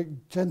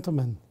perfect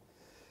gentleman.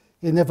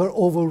 He never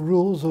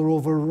overrules or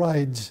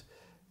overrides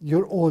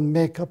your own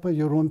makeup or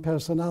your own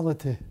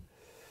personality.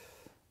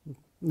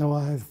 No,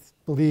 I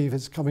believe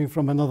it's coming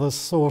from another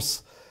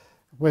source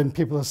when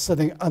people are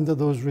sitting under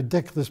those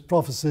ridiculous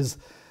prophecies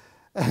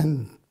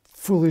and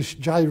foolish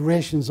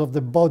gyrations of the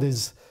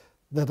bodies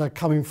that are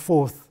coming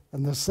forth,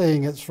 and they're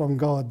saying it's from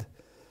God.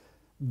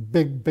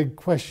 Big, big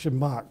question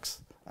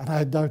marks, and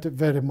I doubt it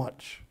very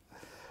much.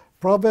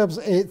 Proverbs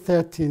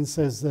 8:13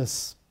 says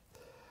this: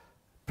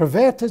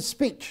 perverted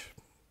speech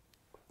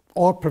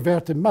or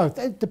perverted mouth.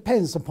 It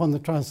depends upon the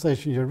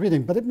translation you're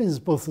reading, but it means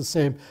both the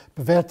same.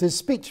 Perverted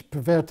speech,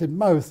 perverted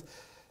mouth.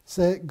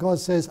 God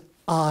says,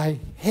 I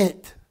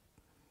hate.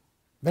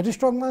 Very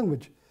strong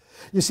language.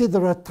 You see,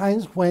 there are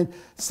times when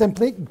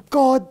simply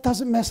God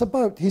doesn't mess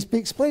about. He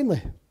speaks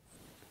plainly.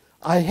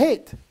 I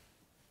hate.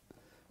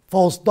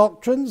 False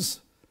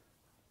doctrines,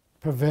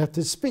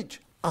 perverted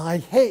speech. I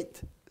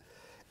hate.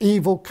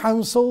 Evil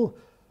counsel,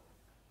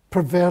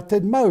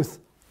 perverted mouth.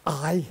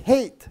 I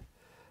hate.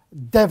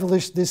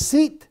 Devilish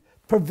deceit,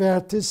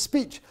 perverted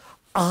speech.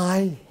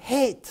 I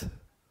hate.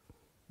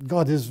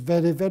 God is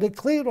very, very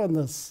clear on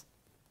this.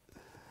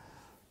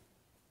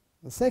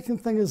 The second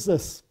thing is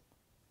this: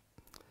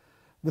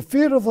 the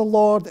fear of the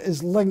Lord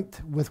is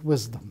linked with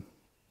wisdom.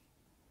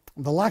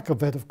 The lack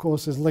of it, of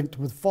course, is linked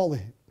with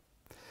folly.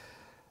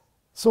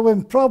 So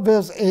in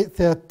Proverbs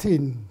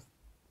 8:13,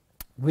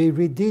 we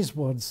read these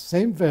words,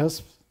 same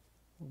verse,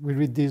 we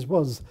read these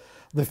words: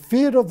 the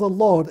fear of the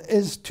Lord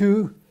is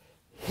to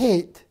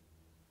hate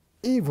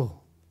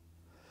evil.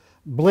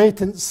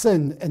 Blatant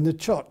sin in the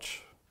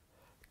church,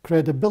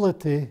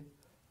 credibility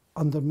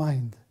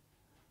undermined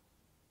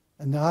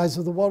in the eyes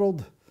of the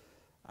world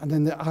and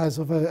in the eyes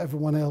of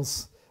everyone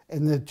else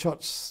in the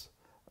church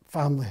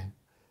family.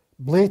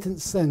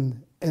 Blatant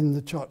sin in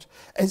the church.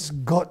 It's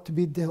got to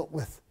be dealt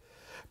with.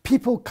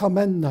 People come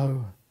in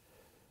now,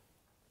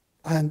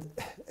 and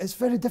it's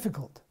very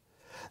difficult.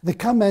 They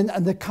come in,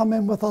 and they come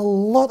in with a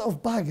lot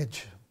of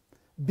baggage,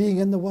 being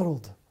in the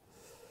world.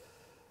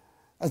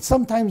 And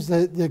sometimes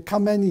they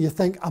come in and you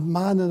think a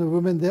man and a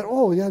woman, they're,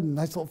 oh yeah,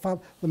 nice little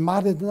family, they're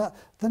married and that.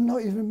 They're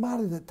not even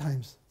married at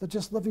times. They're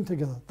just living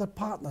together. They're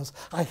partners.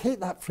 I hate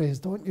that phrase,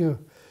 don't you?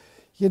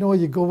 You know,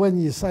 you go in,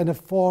 you sign a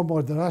form,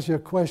 or they ask you a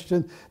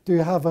question, do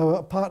you have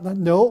a partner?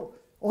 No.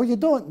 Oh, you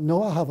don't?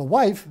 No, I have a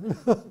wife.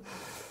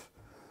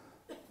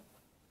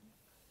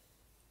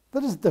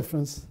 There is a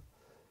difference.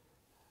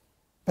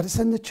 But it's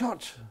in the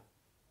church.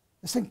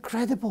 It's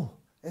incredible.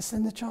 It's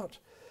in the church.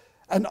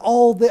 And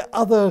all the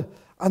other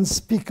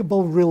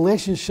unspeakable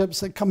relationships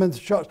that come into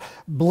church,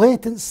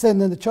 blatant sin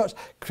in the church,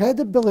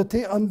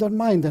 credibility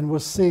undermined, and we're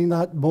seeing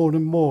that more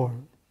and more.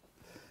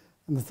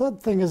 And the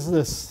third thing is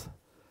this,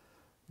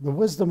 the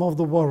wisdom of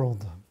the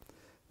world.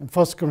 In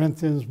 1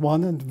 Corinthians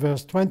 1 and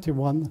verse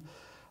 21,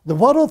 the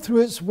world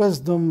through its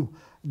wisdom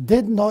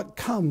did not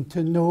come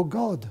to know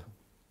God.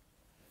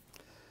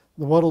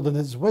 The world in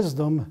its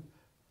wisdom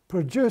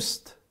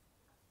produced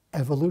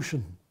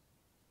evolution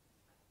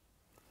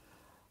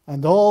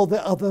and all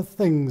the other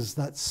things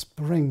that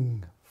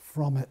spring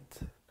from it.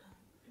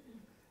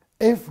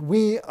 If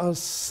we are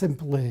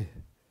simply,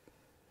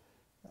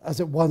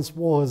 as it once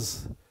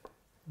was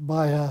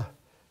by a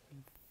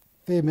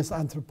famous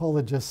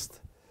anthropologist,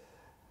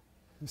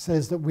 who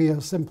says that we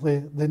are simply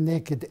the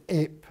naked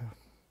ape.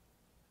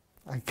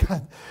 I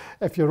can't,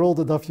 if you're old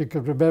enough, you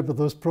could remember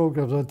those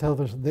programs on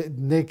television, the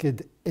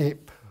naked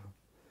ape.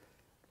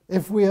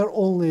 If we are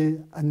only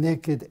a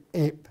naked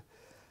ape,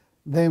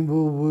 then we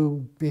will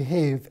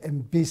behave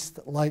in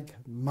beast-like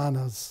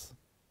manners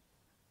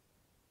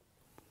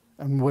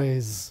and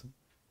ways.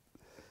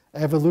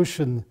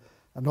 Evolution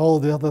and all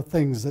the other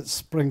things that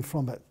spring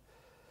from it.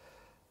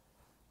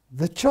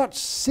 The church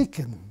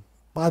seeking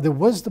by the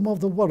wisdom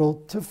of the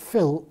world to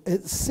fill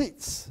its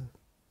seats.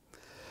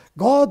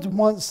 God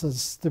wants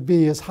us to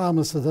be as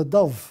harmless as a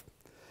dove,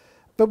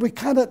 but we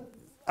cannot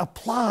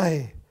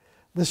apply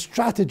the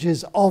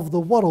strategies of the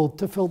world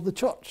to fill the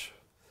church.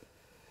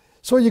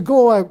 So you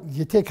go out,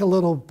 you take a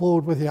little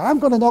board with you. I'm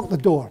going to knock the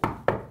door.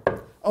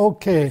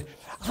 Okay.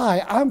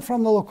 Hi, I'm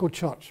from the local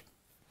church.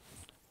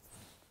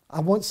 I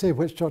won't say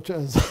which church it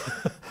is,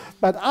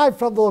 but I'm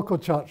from the local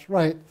church,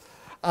 right?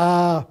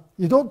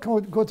 You don't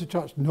go to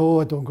church?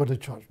 No, I don't go to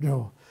church,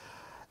 no.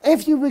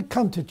 If you would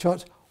come to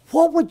church,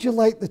 what would you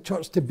like the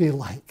church to be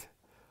like?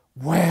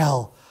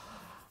 Well,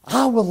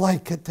 I would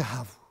like it to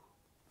have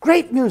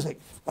great music.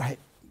 Right,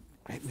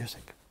 great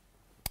music.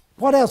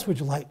 What else would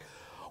you like?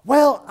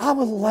 Well, I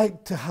would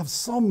like to have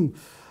some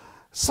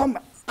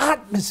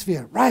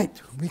atmosphere.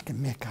 Right, we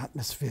can make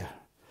atmosphere.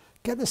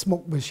 Get the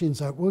smoke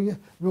machines out, will you?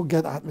 We'll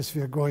get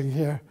atmosphere going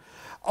here.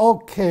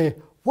 Okay,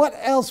 what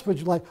else would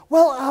you like?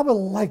 Well, I would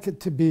like it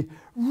to be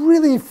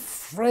really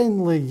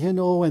friendly, you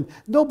know, and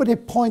nobody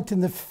pointing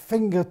the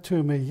finger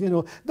to me, you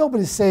know.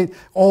 Nobody saying,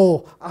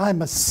 oh,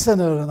 I'm a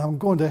sinner and I'm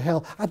going to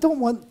hell. I don't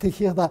want to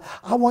hear that.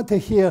 I want to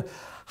hear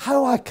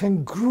how I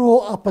can grow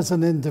up as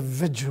an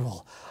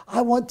individual.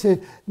 I want to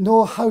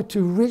know how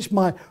to reach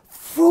my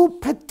full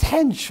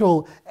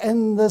potential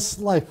in this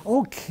life.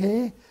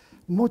 Okay,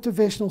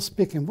 motivational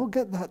speaking, we'll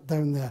get that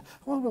down there.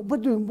 Well, we're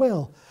doing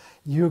well.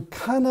 You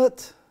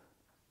cannot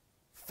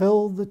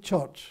fill the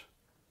church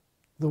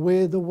the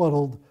way the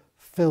world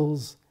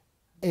fills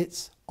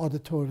its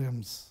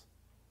auditoriums.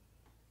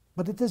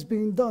 But it is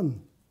being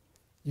done.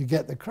 You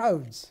get the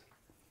crowds.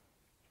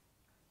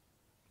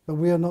 But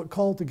we are not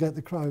called to get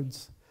the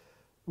crowds.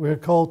 We are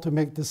called to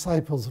make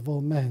disciples of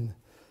all men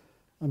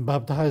and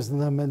baptizing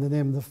them in the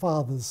name of the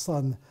Father, the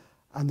Son,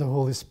 and the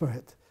Holy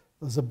Spirit.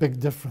 There's a big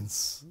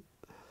difference.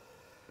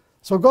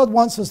 So God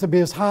wants us to be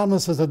as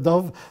harmless as a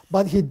dove,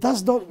 but he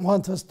does not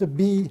want us to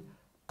be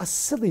a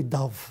silly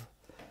dove.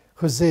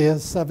 Hosea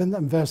 7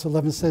 and verse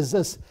 11 says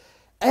this,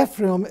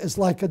 Ephraim is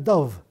like a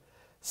dove,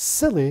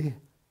 silly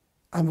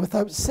and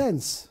without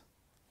sense.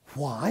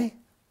 Why?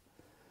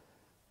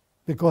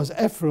 Because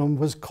Ephraim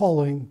was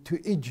calling to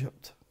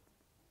Egypt.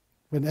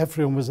 When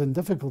Ephraim was in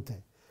difficulty,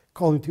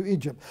 calling to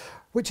Egypt,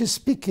 which is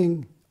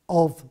speaking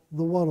of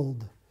the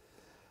world.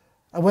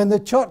 And when the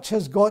church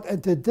has got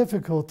into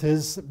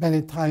difficulties,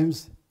 many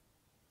times,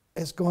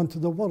 it's gone to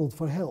the world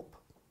for help.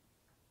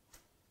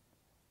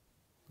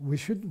 We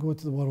shouldn't go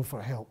to the world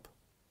for help.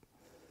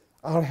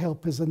 Our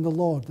help is in the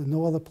Lord and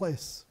no other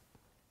place.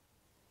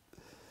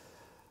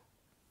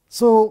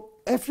 So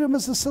Ephraim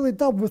is a silly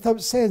dove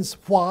without sense.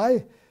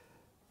 Why?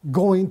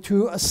 Going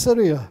to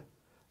Assyria,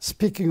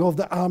 speaking of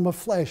the arm of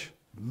flesh,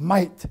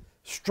 might,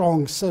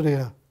 strong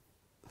Syria.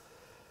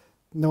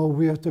 No,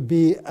 we are to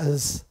be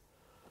as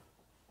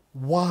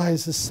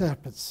wise as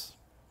serpents.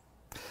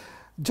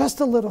 Just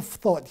a little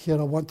thought here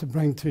I want to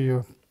bring to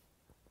you,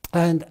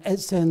 and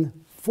it's in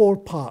 4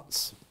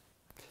 parts.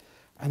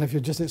 And if you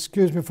just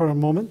excuse me for a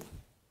moment.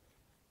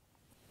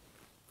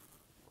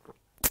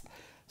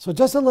 So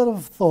just a little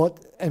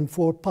thought in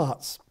 4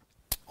 parts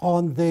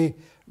on the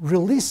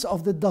release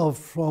of the dove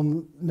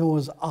from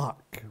Noah's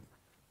ark.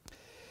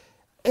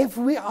 If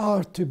we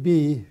are to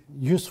be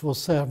useful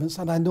servants,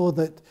 and I know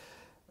that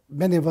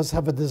many of us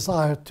have a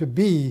desire to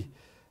be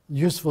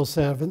useful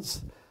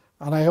servants,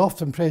 and I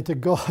often pray to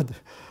God,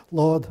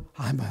 Lord,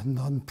 I'm an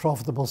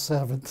unprofitable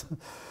servant,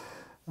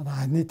 and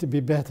I need to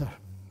be better.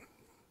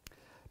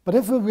 But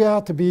if we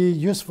are to be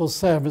useful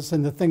servants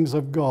in the things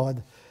of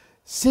God,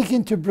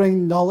 seeking to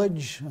bring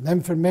knowledge and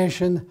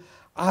information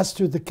as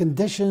to the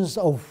conditions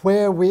of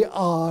where we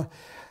are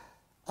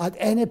at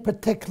any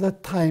particular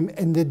time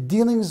in the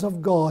dealings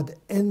of God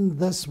in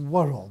this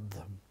world,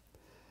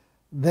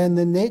 then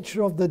the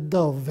nature of the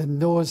dove in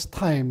Noah's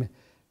time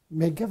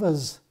may give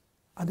us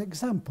an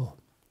example.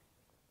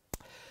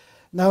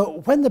 Now,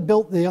 when they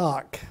built the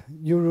ark,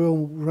 you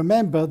will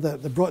remember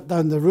that they brought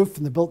down the roof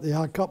and they built the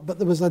ark up, but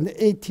there was an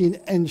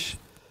 18-inch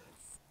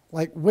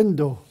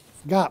window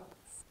gap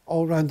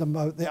all round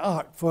about the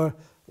ark for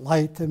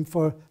light and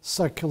for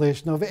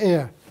circulation of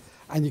air.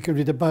 And you can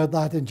read about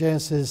that in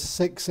Genesis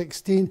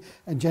 6:16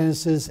 and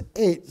Genesis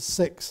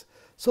 8:6.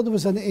 So there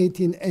was an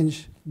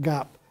 18-inch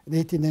gap, an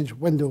 18-inch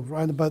window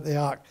round about the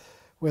ark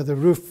where the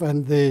roof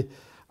and the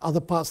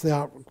other parts of the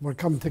ark were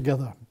coming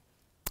together.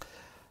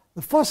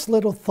 The first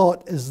little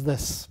thought is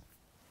this.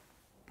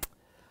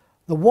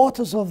 The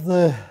waters of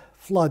the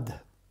flood,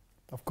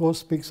 of course,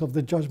 speaks of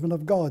the judgment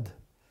of God.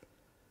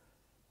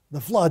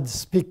 The flood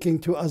speaking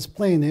to us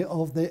plainly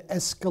of the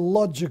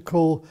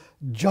eschatological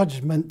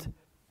judgment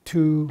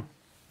to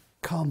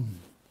come.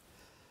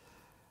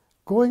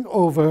 Going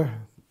over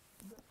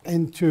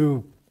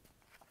into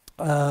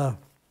 2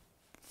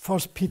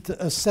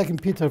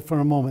 Peter for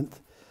a moment.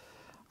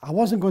 I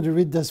wasn't going to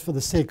read this for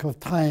the sake of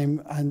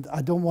time, and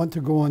I don't want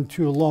to go on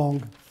too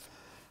long.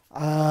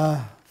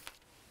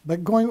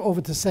 But going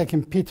over to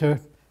 2 Peter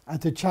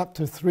and to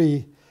chapter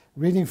 3,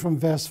 reading from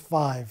verse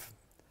 5.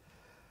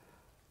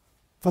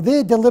 For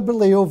they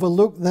deliberately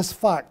overlooked this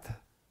fact,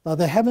 that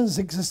the heavens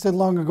existed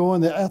long ago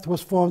and the earth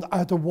was formed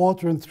out of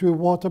water and through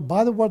water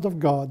by the word of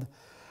God,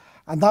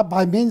 and that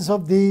by means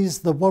of these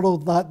the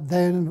world that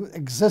then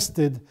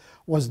existed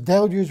was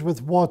deluged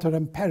with water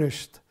and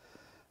perished.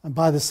 And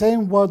by the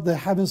same word the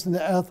heavens and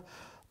the earth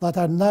that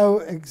are now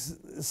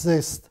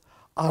exist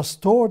are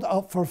stored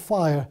up for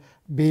fire,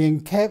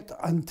 being kept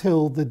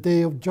until the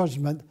day of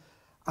judgment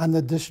and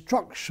the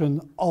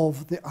destruction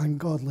of the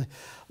ungodly.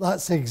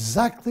 That's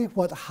exactly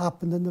what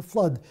happened in the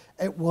flood.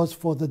 It was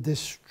for the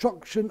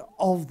destruction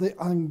of the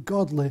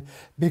ungodly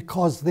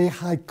because they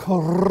had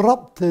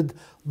corrupted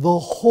the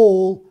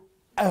whole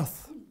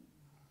earth.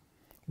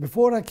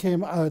 Before I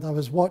came out, I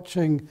was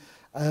watching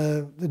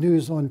the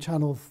news on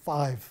Channel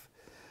 5,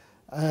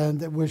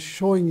 and it was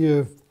showing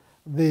you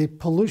the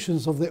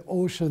pollutions of the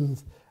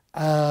oceans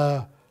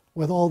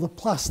with all the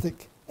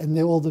plastic in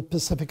all the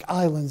Pacific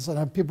Islands,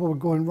 and people were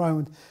going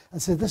around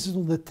and said, this is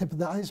only the tip of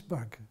the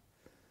iceberg.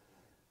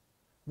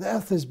 The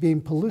earth is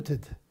being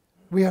polluted.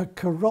 We are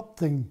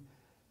corrupting.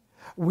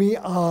 We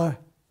are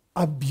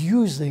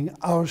abusing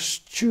our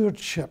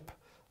stewardship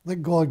that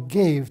God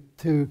gave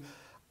to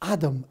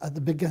Adam at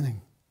the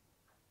beginning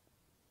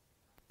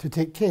to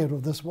take care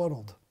of this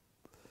world.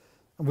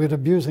 And we're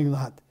abusing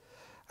that.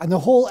 And the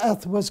whole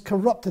earth was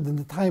corrupted in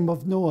the time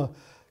of Noah.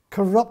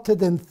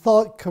 Corrupted in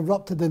thought,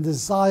 corrupted in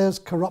desires,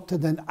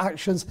 corrupted in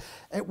actions.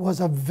 It was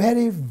a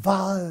very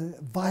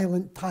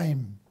violent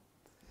time.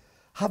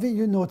 Haven't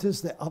you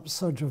noticed the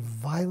upsurge of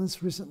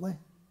violence recently?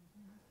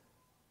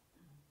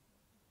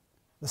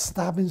 The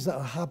stabbings that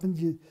are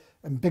happening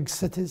in big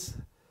cities.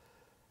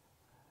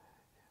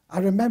 I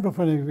remember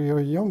when we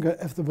were younger,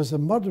 if there was a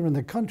murder in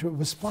the country, it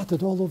was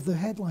splattered all over the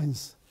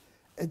headlines.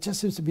 It just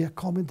seems to be a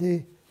common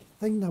day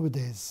thing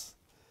nowadays.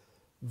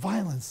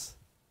 Violence.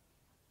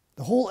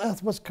 The whole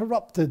earth was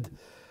corrupted,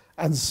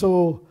 and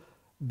so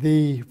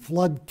the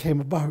flood came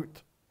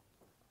about.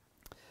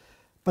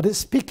 But it's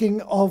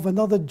speaking of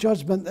another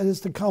judgment that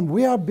is to come.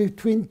 We are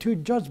between two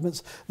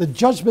judgments. The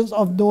judgments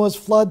of Noah's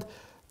flood,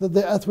 that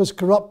the earth was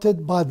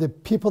corrupted by the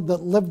people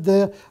that lived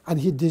there, and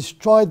he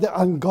destroyed the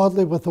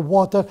ungodly with the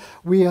water.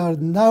 We are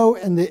now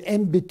in the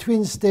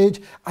in-between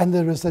stage, and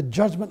there is a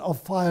judgment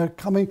of fire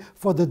coming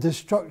for the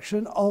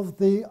destruction of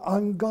the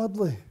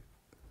ungodly.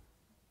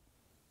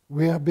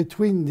 We are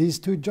between these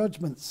two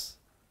judgments.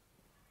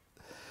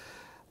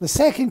 The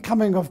second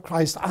coming of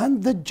Christ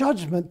and the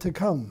judgment to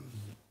come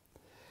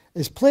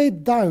is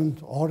played down,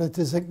 or it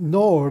is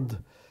ignored,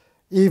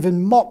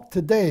 even mocked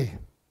today.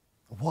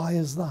 Why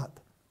is that?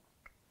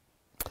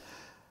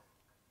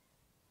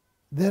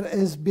 There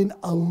has been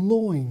a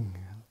lulling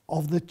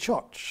of the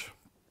church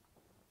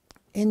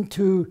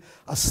into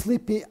a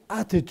sleepy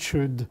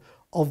attitude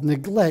of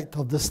neglect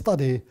of the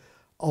study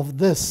of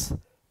this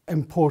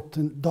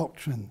important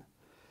doctrine.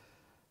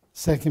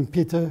 2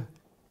 Peter,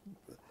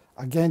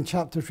 again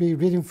chapter 3,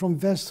 reading from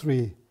verse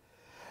 3.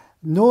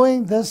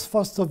 Knowing this,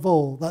 first of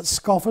all, that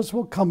scoffers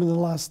will come in the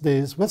last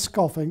days with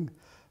scoffing,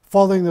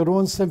 following their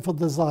own sinful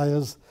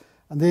desires,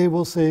 And they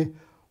will say,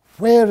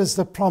 where is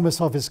the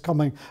promise of his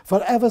coming?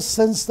 For ever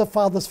since the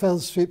fathers fell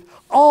asleep,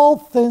 all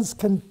things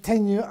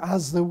continue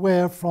as they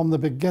were from the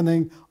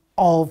beginning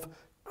of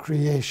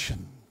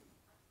creation.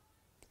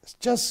 It's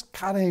just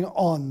carrying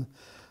on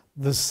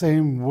the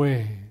same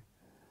way.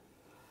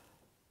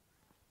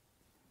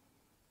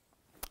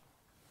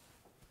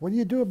 What do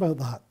you do about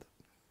that?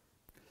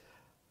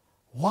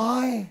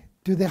 Why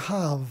do they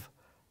have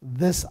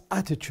this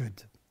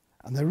attitude?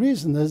 And the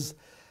reason is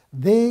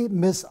they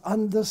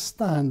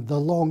misunderstand the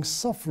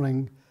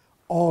long-suffering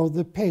or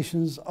the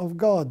patience of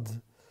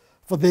God.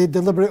 For they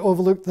deliberately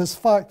overlook this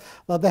fact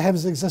that the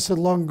heavens existed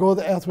long ago,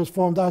 the earth was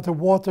formed out of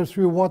water,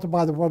 through water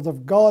by the word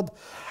of God,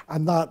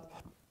 and that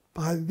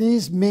by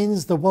these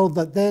means the world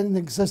that then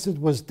existed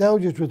was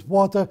deluged with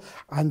water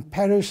and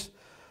perished.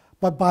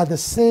 But by the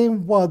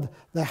same word,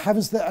 the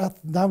heavens and the earth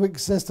now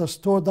exist, are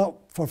stored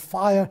up for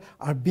fire,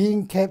 are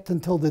being kept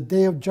until the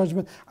day of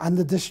judgment and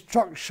the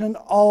destruction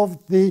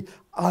of the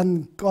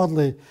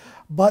ungodly.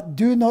 But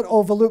do not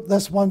overlook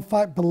this one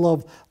fact,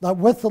 beloved, that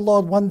with the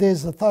Lord 1 day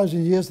is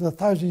 1,000 years, and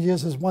 1,000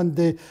 years is 1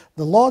 day.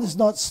 The Lord is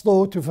not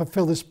slow to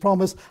fulfill his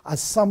promise,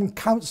 as some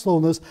count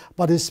slowness,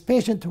 but is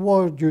patient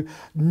toward you,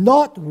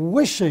 not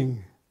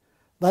wishing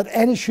that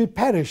any should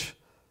perish,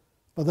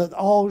 but that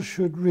all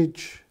should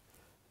reach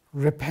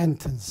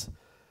repentance.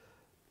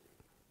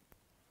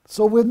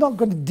 So we're not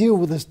going to deal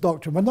with this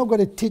doctrine. We're not going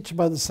to teach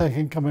about the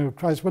second coming of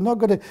Christ. We're not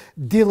going to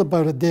deal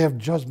about a day of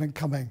judgment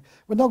coming.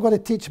 We're not going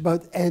to teach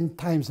about end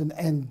times and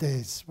end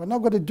days. We're not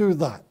going to do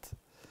that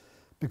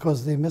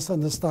because they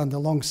misunderstand the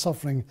long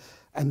suffering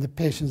and the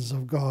patience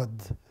of God.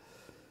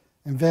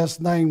 In verse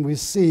 9 we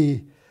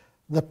see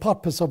the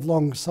purpose of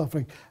long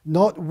suffering,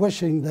 not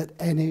wishing that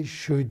any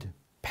should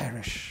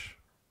perish.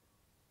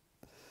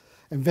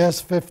 In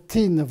verse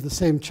 15 of the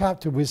same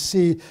chapter, we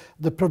see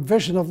the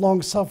provision of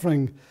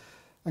long-suffering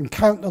and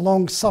count the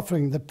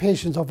long-suffering, the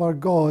patience of our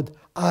God,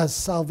 as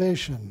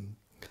salvation.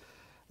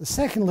 The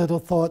second little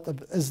thought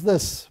is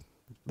this,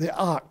 the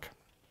ark.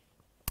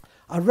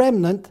 A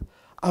remnant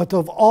out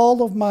of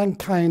all of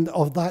mankind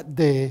of that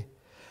day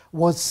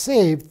was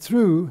saved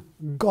through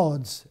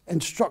God's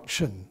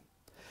instruction.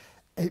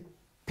 It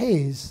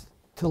pays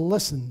to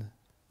listen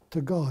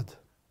to God.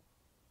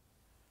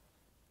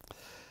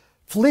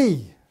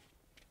 Flee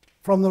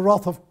from the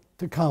wrath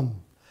to come.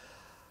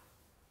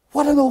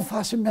 What an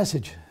old-fashioned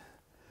message.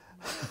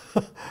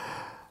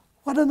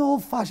 What an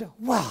old-fashioned,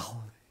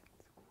 wow.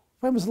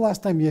 When was the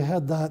last time you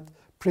heard that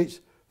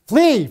preached?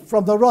 Flee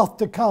from the wrath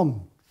to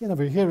come. You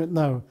never hear it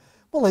now.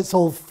 Well, it's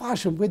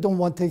old-fashioned. We don't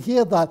want to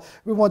hear that.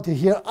 We want to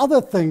hear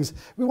other things.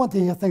 We want to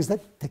hear things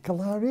that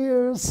tickle our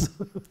ears.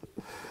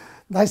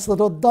 Nice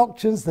little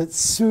doctrines that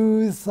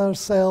soothe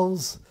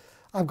ourselves.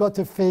 I've got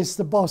to face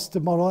the boss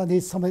tomorrow. I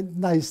need something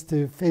nice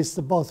to face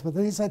the boss with.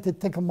 I need something to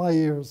tickle my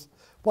ears.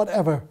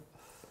 Whatever.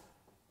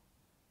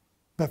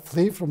 But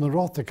flee from the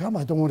wrath to come.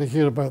 I don't want to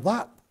hear about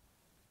that.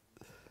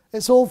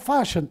 It's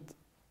old-fashioned.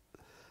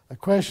 A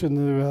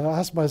question I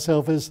ask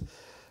myself is,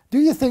 do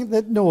you think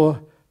that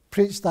Noah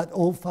preached that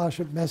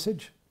old-fashioned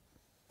message?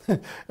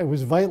 It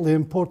was vitally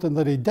important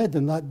that he did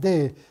in that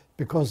day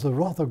because the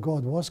wrath of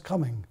God was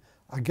coming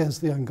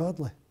against the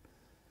ungodly.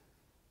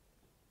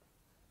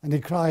 And he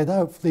cried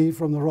out, flee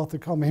from the wrath to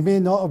come. He may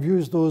not have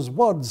used those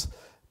words,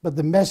 but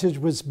the message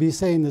would be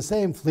saying the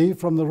same, flee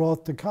from the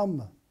wrath to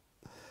come.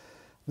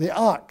 The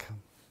ark.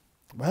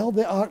 Well,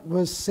 the ark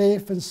was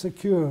safe and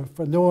secure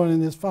for Noah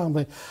and his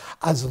family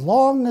as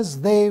long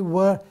as they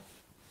were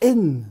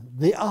in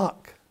the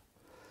ark.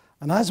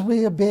 And as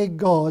we obey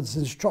God's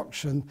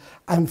instruction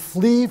and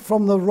flee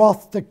from the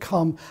wrath to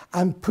come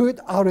and put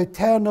our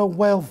eternal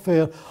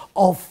welfare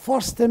of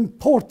first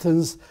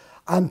importance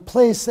and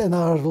place in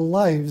our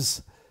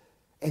lives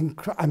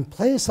and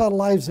place our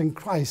lives in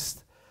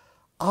Christ,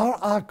 our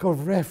ark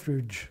of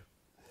refuge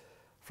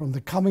from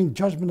the coming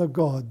judgment of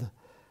God,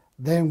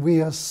 then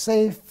we are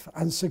safe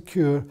and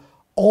secure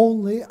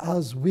only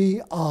as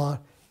we are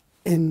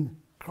in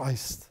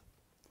Christ.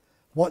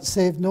 What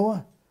saved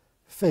Noah?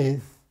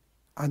 Faith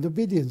and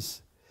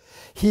obedience.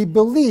 He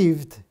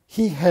believed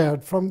he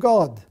heard from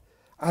God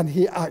and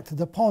he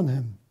acted upon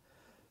him.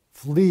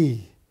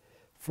 Flee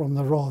from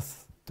the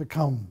wrath to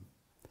come.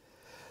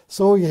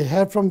 So he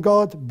heard from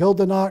God,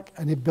 build an ark,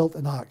 and he built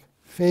an ark.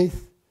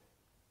 Faith,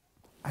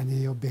 and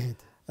he obeyed.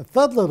 A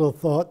third little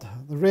thought,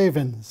 the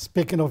raven,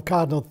 speaking of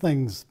cardinal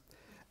things,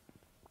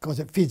 because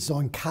it feeds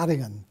on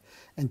carrion.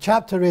 In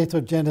chapter 8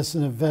 of Genesis,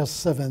 in verse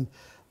 7,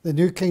 the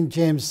New King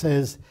James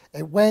says,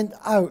 it went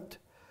out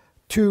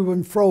to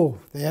and fro.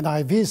 The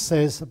NIV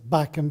says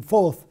back and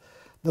forth.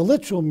 The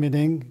literal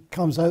meaning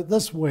comes out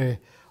this way,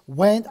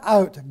 went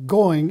out,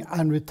 going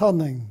and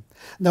returning.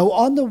 Now,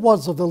 on the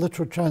words of the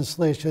literal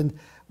translation,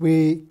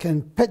 we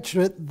can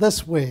picture it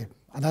this way.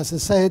 And as I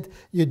said,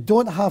 you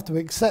don't have to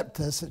accept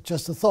this, it's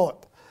just a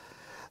thought.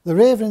 The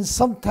raven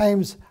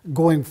sometimes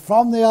going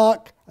from the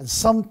ark and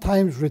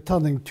sometimes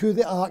returning to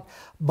the ark,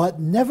 but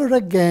never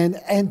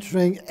again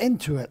entering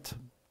into it.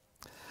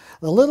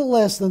 The little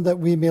lesson that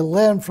we may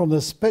learn from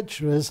this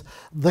picture is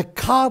the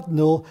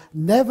cardinal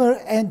never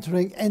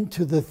entering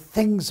into the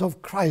things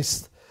of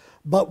Christ,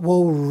 but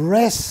will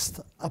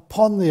rest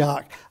upon the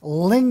ark,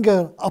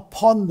 linger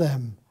upon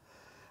them.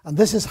 And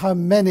this is how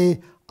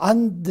many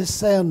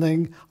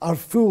undiscerning are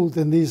fooled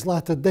in these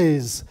latter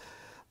days.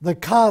 The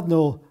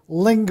cardinal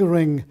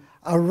lingering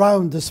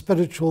around the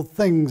spiritual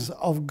things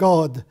of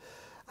God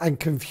and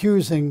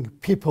confusing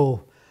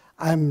people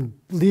and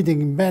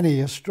leading many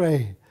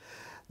astray.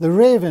 The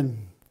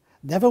raven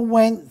never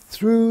went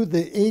through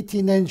the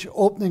 18-inch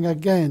opening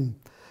again,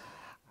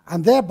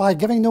 and thereby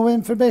giving no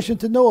information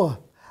to Noah.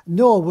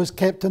 Noah was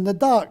kept in the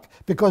dark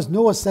because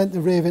Noah sent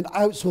the raven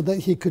out so that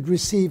he could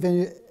receive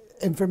any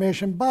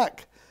information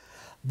back.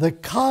 The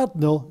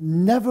cardinal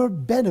never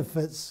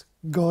benefits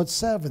God's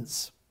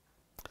servants.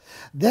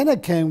 Then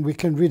again, we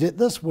can read it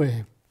this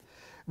way.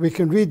 We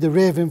can read the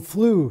raven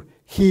flew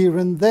here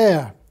and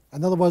there.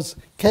 In other words,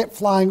 kept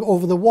flying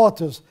over the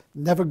waters,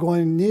 never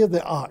going near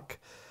the ark.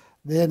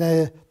 Then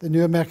the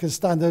New American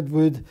Standard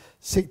would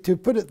seek to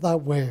put it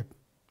that way.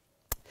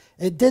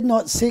 It did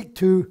not seek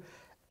to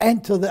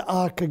enter the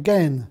ark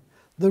again.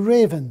 The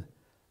raven,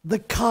 the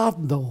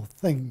cardinal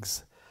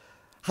things,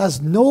 has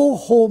no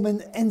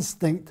homing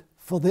instinct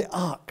for the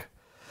ark.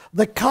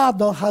 The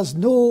cardinal has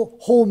no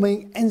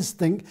homing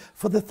instinct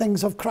for the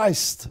things of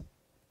Christ.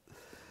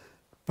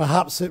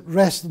 Perhaps it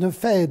rested and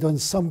fed on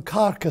some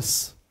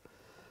carcass.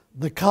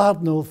 The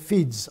cardinal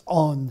feeds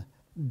on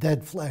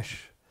dead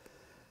flesh.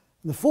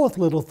 The fourth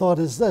little thought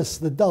is this: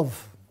 the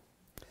dove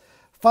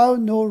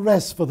found no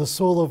rest for the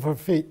sole of her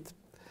feet.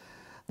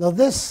 Now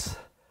this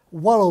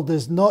world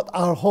is not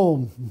our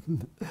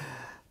home,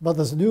 but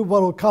there's a new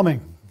world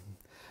coming.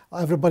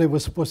 Everybody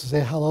was supposed to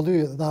say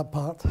hallelujah at that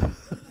part.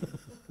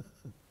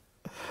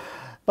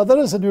 But there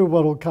is a new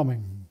world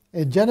coming.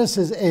 In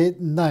Genesis 8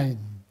 and 9,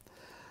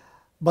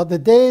 but the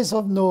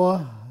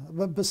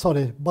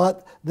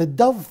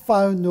dove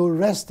found no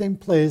resting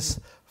place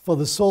for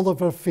the sole of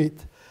her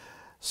feet.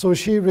 So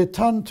she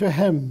returned to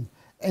him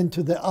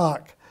into the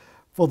ark,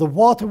 for the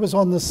water was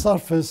on the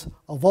surface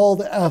of all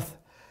the earth.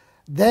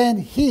 Then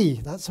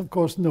he, that's of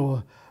course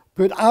Noah,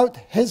 put out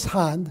his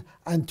hand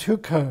and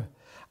took her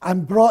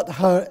and brought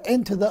her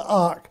into the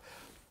ark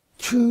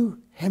to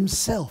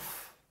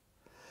himself.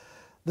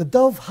 The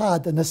dove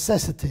had a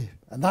necessity,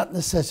 and that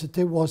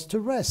necessity was to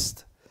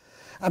rest.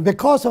 And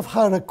because of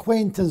her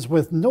acquaintance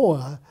with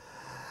Noah,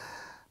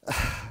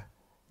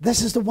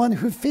 this is the one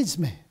who feeds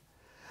me.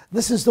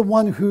 This is the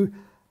one who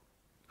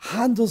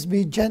handles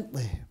me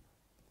gently.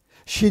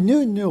 She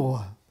knew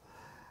Noah.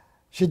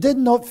 She did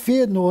not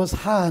fear Noah's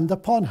hand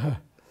upon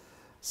her.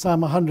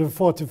 Psalm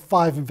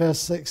 145 and verse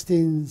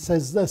 16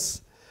 says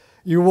this: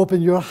 you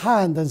open your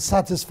hand and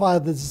satisfy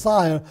the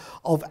desire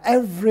of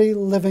every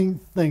living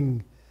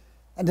thing.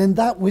 And in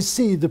that we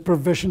see the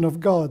provision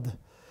of God.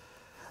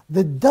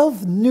 The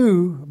dove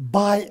knew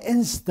by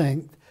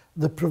instinct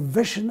the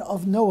provision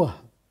of Noah.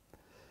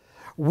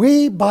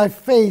 We, by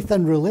faith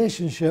and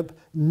relationship,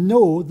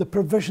 know the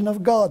provision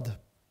of God.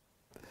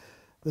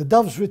 The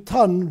dove's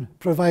return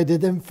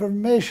provided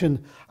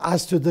information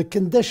as to the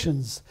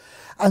conditions,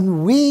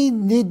 and we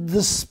need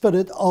the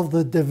spirit of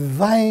the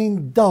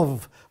divine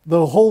dove,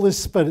 the Holy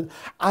Spirit,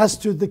 as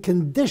to the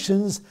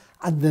conditions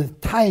and the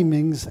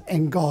timings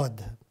in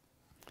God.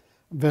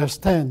 Verse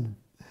 10,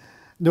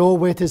 Noah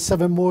waited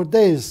 7 more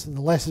days.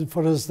 The lesson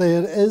for us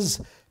there is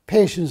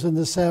patience in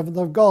the servant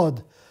of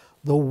God,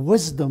 the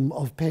wisdom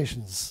of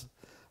patience.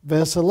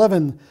 Verse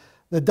 11,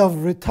 the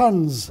dove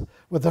returns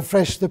with a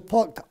freshly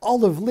plucked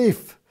olive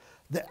leaf,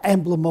 the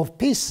emblem of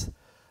peace,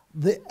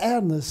 the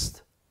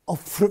earnest of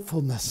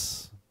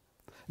fruitfulness.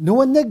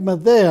 No enigma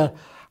there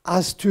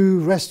as to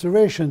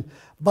restoration,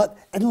 but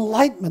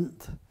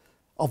enlightenment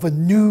of a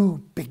new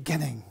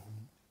beginning.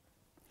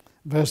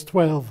 Verse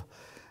 12,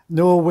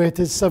 Noah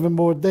waited 7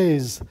 more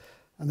days,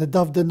 and the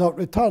dove did not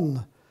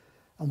return.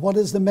 And what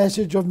is the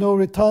message of no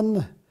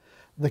return?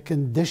 The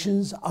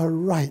conditions are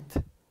right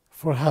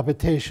for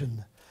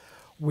habitation.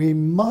 We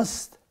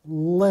must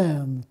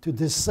learn to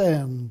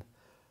discern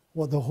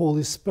what the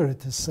Holy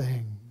Spirit is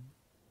saying.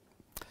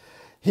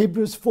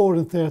 Hebrews 4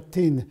 and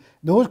 13,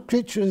 no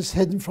creature is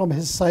hidden from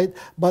his sight,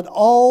 but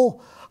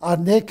all are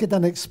naked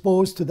and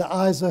exposed to the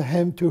eyes of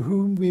him to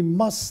whom we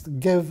must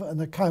give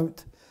an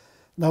account.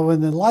 Now,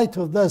 in the light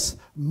of this,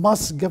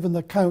 must give an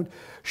account,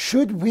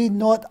 should we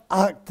not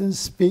act and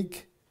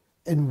speak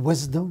in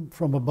wisdom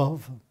from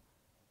above?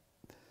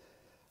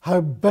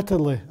 How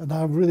bitterly, and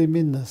I really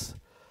mean this,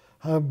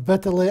 how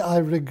bitterly I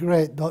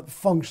regret not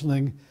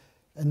functioning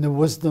in the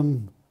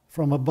wisdom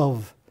from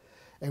above.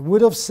 It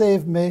would have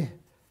saved me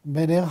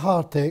many a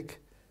heartache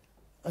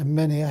and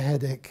many a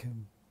headache.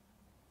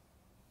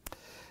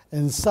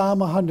 In Psalm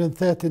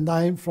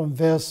 139, from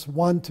verse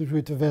 1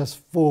 through to verse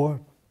 4,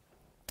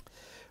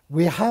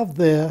 we have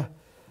there,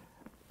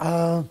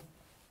 I'll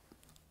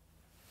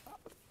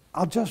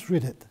just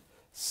read it.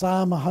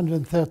 Psalm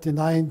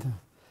 139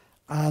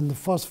 and the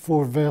first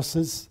 4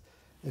 verses,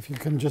 if you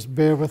can just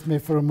bear with me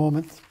for a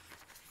moment.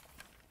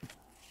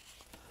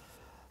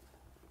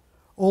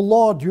 O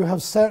Lord, you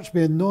have searched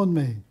me and known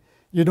me.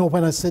 You know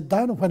when I sit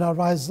down and when I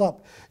rise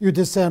up. You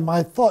discern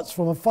my thoughts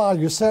from afar.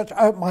 You search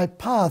out my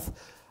path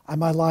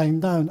and my lying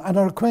down, and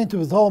are acquainted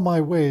with all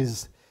my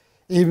ways.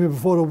 Even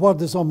before a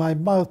word is on my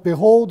mouth,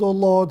 behold, O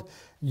Lord,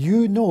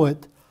 you know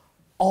it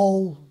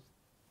all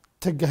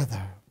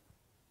together.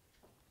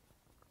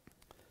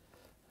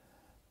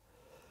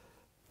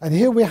 And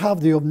here we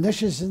have the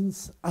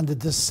omniscience and the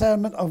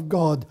discernment of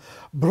God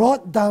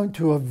brought down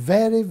to a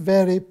very,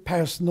 very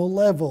personal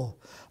level.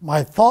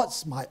 My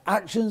thoughts, my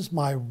actions,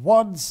 my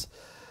words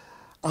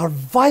are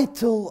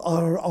vital,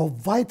 or of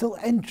vital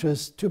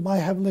interest to my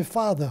Heavenly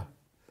Father.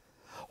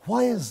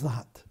 Why is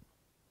that?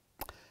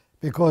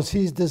 Because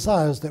He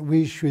desires that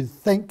we should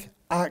think,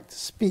 act,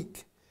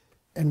 speak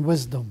in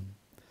wisdom.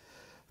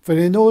 For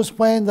He knows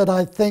when that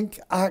I think,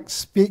 act,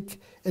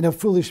 speak in a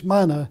foolish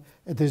manner,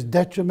 it is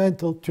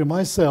detrimental to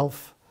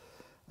myself,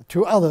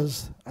 to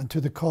others, and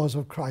to the cause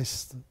of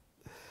Christ.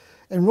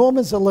 In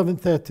Romans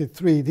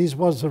 11:33, these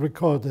words are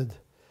recorded.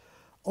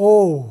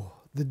 Oh,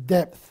 the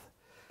depth.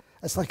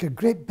 It's like a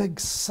great big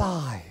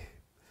sigh.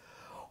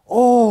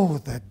 Oh,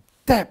 the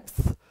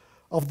depth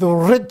of the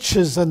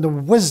riches and the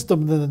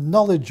wisdom and the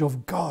knowledge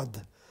of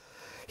God.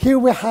 Here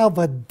we have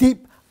a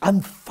deep,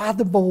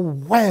 unfathomable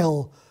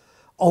well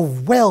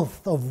of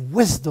wealth, of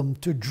wisdom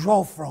to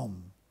draw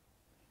from.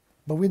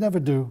 But we never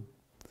do.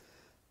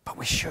 But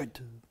we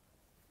should.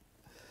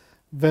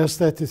 Verse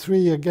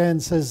 33 again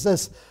says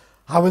this,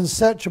 how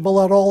unsearchable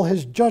are all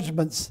His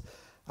judgments,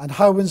 and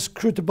how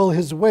inscrutable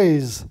His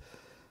ways.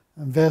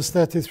 And verse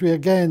 33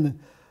 again,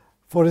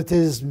 for it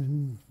is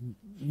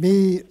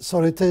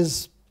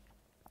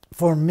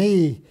for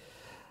me.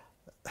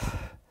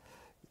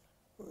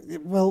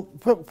 Well,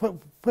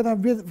 when I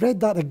read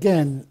that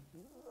again,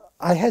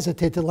 I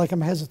hesitated like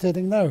I'm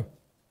hesitating now.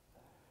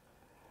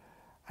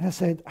 And I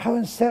said, how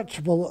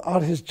unsearchable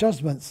are His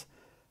judgments,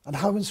 and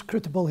how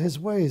inscrutable His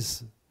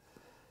ways.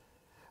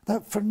 Now,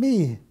 for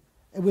me,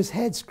 it was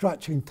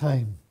head-scratching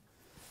time.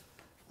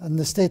 And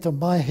the state of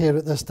my hair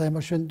at this time,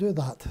 I shouldn't do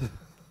that.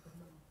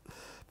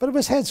 But it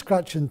was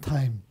head-scratching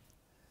time.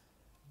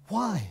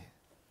 Why?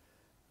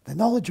 The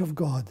knowledge of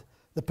God,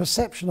 the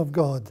perception of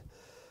God,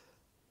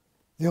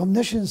 the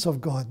omniscience of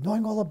God,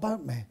 knowing all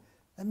about me.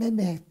 It made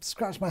me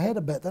scratch my head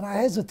a bit, and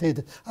I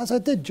hesitated, as I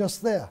did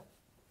just there.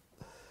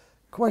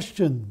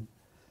 Question.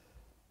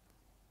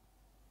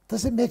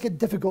 Does it make it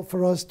difficult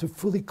for us to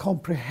fully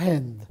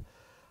comprehend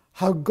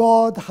how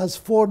God has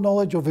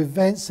foreknowledge of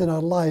events in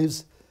our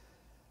lives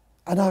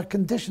and are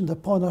conditioned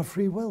upon our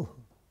free will?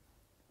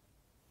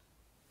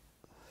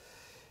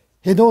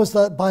 He knows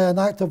that by an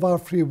act of our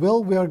free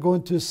will, we are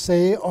going to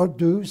say or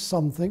do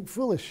something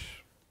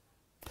foolish.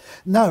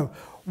 Now,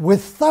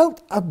 without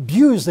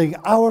abusing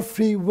our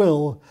free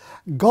will,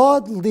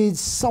 God leads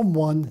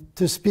someone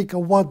to speak a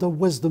word of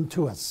wisdom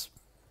to us.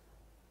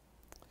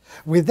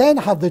 We then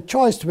have the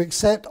choice to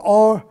accept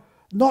or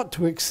not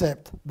to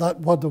accept that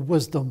word of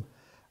wisdom,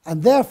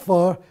 and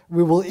therefore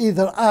we will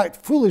either act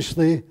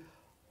foolishly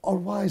or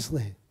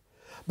wisely.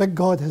 But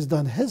God has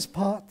done His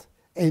part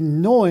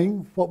in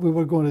knowing what we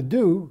were going to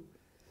do.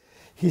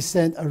 He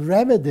sent a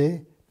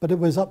remedy, but it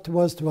was up to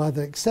us to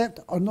either accept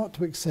or not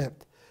to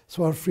accept.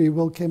 So our free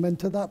will came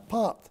into that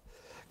part.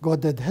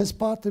 God did His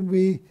part, and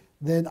we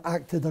then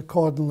acted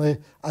accordingly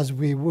as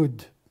we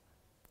would.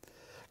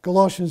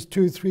 Colossians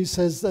 2:3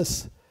 says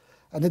this,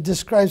 and it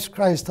describes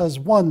Christ as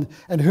one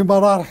in whom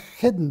are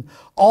hidden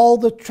all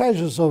the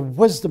treasures of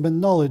wisdom and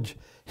knowledge,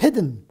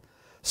 hidden,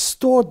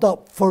 stored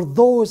up for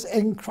those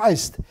in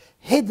Christ,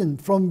 hidden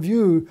from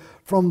view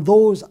from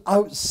those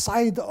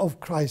outside of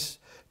Christ.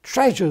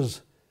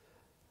 Treasures,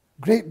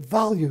 great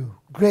value,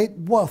 great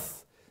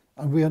worth,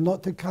 and we are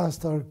not to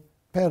cast our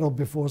pearl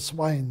before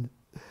swine.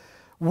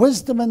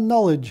 Wisdom and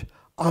knowledge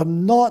are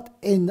not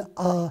in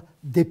a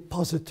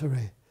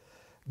depository.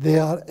 They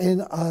are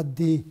in a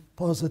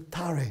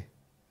depositary.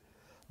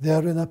 They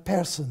are in a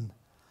person,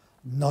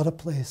 not a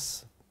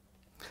place.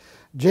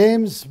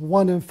 James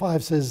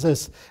 1:5 says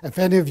this, if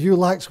any of you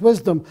lacks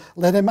wisdom,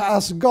 let him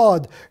ask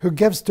God, who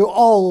gives to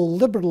all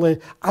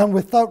liberally and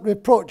without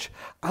reproach,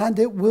 and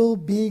it will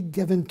be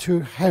given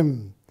to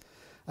him.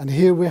 And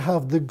here we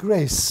have the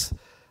grace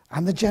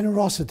and the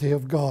generosity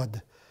of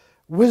God.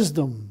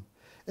 Wisdom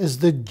is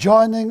the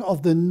joining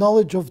of the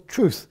knowledge of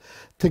truth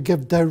to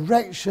give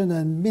direction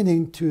and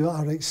meaning to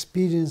our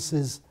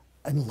experiences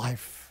in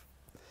life.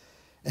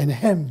 In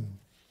Him,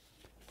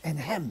 in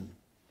Him,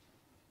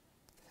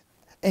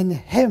 in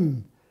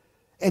Him,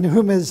 in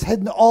whom is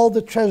hidden all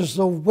the treasures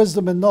of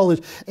wisdom and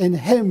knowledge. In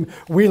Him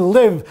we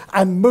live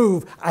and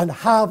move and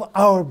have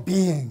our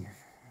being.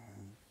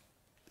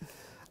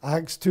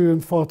 Acts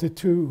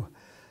 2:42.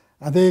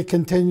 And they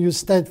continued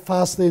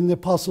steadfastly in the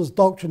apostles'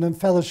 doctrine and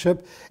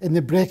fellowship, in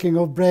the breaking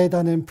of bread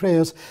and in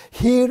prayers.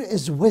 Here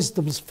is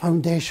wisdom's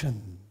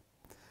foundation.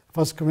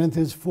 1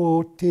 Corinthians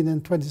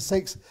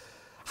 14:26.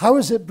 How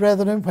is it,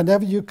 brethren,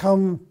 whenever you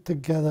come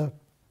together,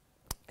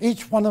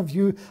 each one of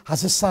you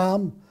has a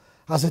psalm,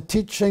 has a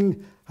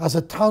teaching, has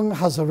a tongue,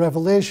 has a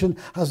revelation,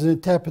 has an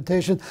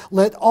interpretation.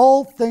 Let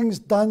all things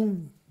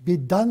be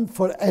done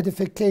for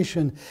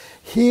edification.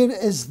 Here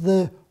is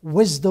the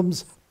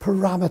wisdom's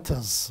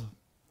parameters.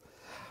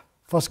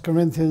 1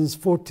 Corinthians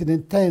 14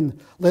 and 10,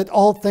 let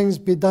all things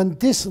be done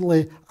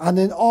decently and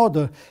in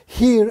order.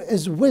 Here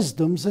is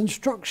wisdom's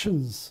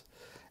instructions.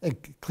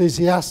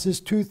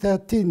 Ecclesiastes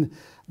 2:13,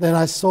 then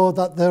I saw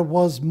that there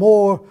was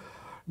more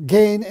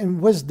gain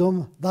in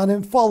wisdom than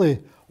in folly.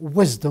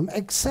 Wisdom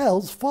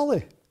excels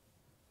folly.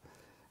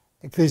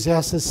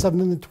 Ecclesiastes 7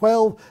 and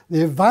 12,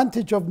 the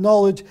advantage of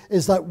knowledge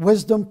is that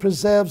wisdom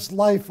preserves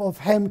life of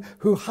him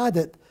who had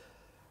it.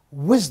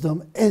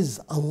 Wisdom is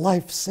a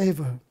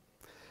lifesaver.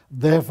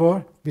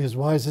 Therefore, be as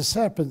wise as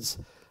serpents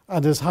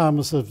and as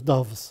harmless as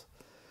doves.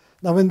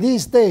 Now, in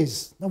these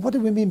days, now what do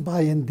we mean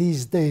by in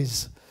these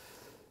days?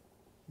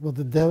 Well,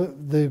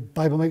 the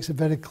Bible makes it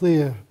very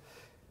clear.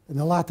 In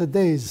the latter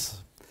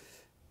days,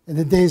 in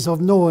the days of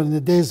Noah, in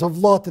the days of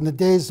Lot, in the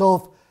days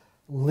of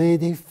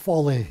Lady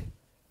Folly,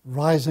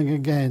 rising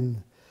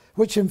again,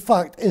 which in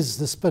fact is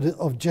the spirit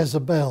of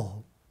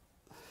Jezebel.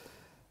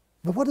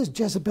 But what is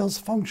Jezebel's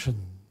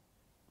function?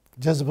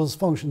 Jezebel's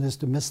function is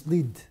to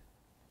mislead,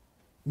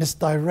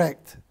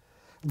 misdirect,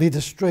 lead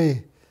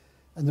astray,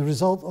 and the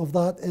result of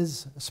that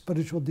is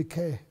spiritual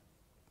decay.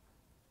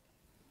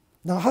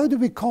 Now, how do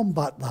we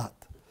combat that?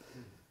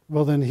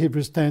 Well, in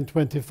Hebrews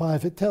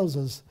 10:25 it tells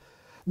us,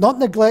 not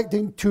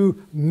neglecting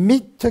to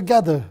meet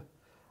together,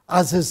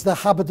 as is the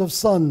habit of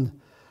some,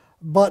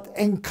 but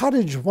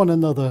encourage one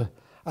another,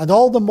 and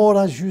all the more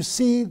as you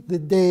see the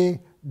day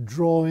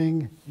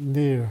drawing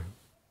near.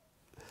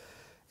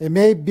 It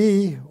may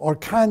be or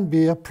can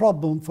be a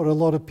problem for a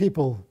lot of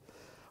people,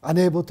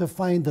 unable to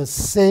find a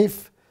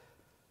safe,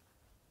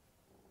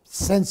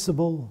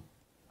 sensible,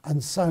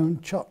 and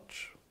sound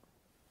church.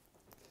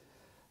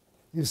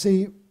 You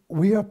see,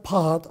 we are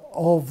part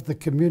of the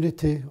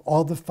community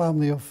or the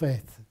family of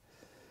faith.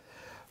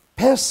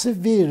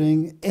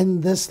 Persevering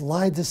in this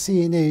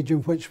Laodicean age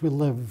in which we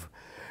live,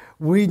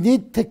 we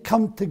need to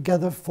come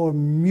together for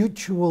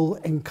mutual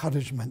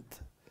encouragement.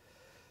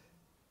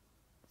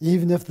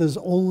 Even if there's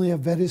only a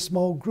very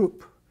small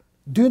group,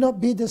 do not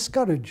be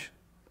discouraged,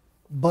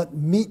 but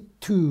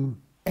meet to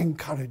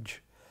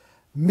encourage.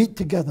 Meet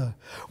together.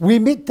 We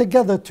meet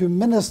together to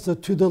minister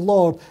to the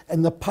Lord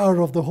in the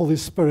power of the Holy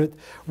Spirit.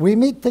 We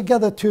meet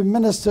together to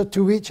minister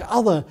to each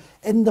other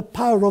in the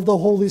power of the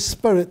Holy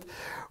Spirit.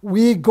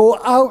 We go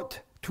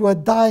out to a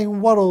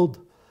dying world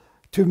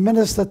to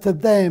minister to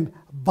them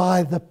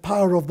by the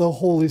power of the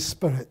Holy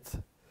Spirit.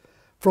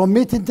 From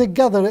meeting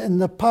together in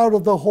the power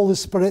of the Holy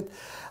Spirit,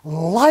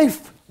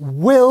 life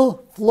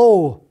will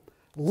flow.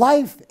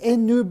 Life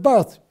in new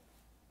birth,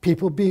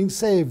 people being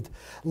saved.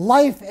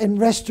 Life in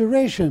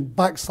restoration,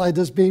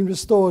 backsliders being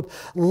restored.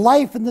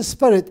 Life in the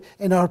Spirit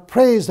in our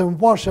praise and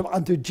worship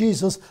unto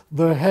Jesus,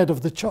 the head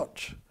of the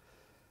church.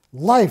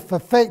 Life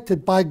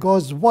affected by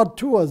God's word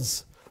to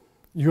us.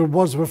 Your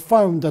words were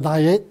found and I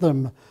ate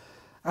them.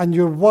 And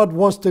your word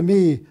was to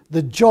me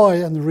the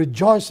joy and the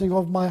rejoicing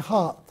of my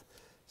heart,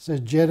 says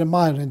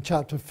Jeremiah in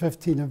chapter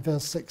 15 and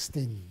verse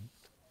 16.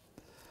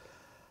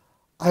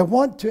 I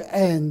want to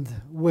end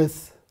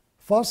with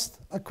first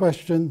a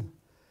question,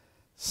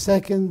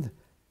 second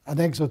an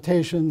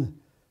exhortation,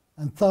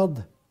 and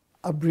third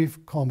a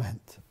brief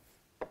comment.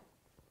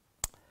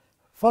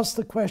 First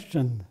the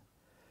question,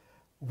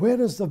 where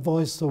is the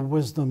voice of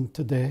wisdom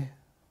today?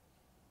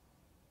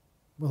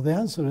 Well, the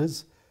answer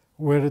is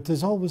where it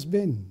has always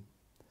been.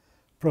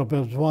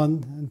 Proverbs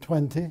 1 and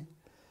 20.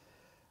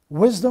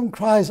 Wisdom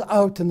cries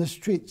out in the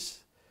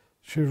streets.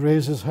 She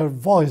raises her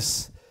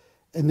voice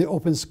in the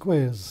open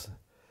squares.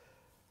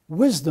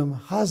 Wisdom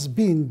has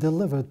been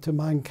delivered to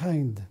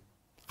mankind.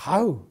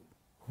 How?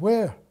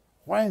 Where?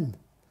 When?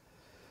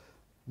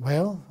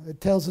 Well, it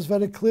tells us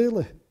very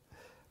clearly.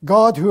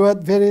 God, who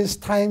at various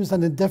times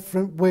and in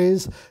different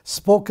ways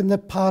spoke in the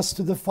past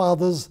to the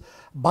fathers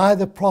by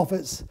the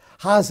prophets,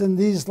 has in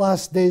these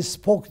last days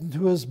spoken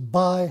to us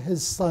by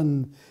his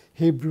Son.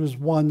 Hebrews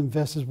 1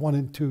 verses 1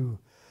 and 2.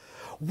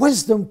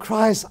 Wisdom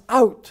cries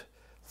out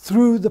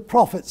through the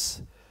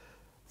prophets,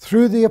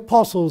 through the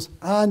apostles,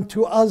 and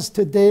to us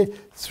today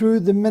through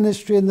the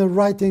ministry and the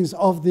writings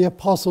of the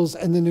apostles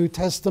in the New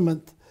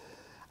Testament,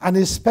 and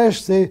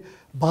especially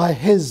by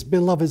his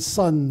beloved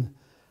Son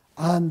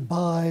and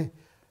by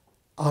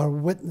our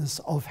witness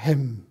of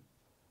him.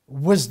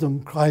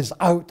 Wisdom cries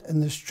out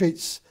in the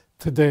streets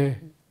today.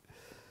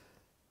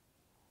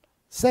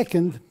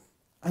 Second,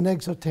 an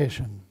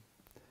exhortation.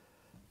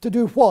 To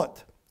do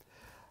what?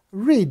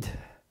 Read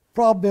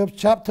Proverbs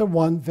chapter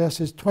 1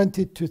 verses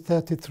 20 to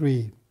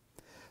 33.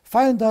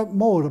 Find out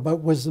more about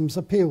wisdom's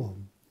appeal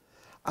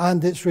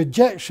and its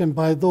rejection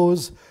by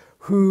those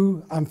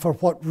who and for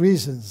what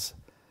reasons.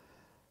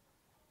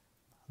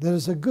 There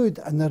is a good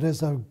and there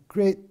is a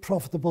great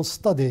profitable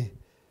study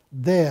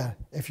there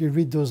if you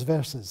read those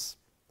verses.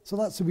 So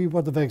that's a wee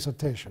word of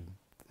exhortation.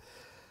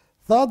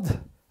 Third,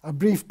 a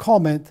brief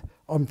comment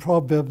on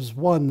Proverbs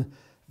 1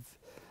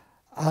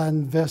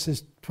 and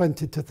verses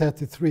 20 to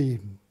 33.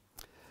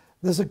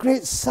 There's a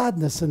great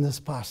sadness in this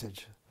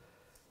passage.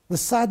 The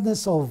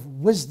sadness of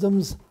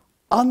wisdom's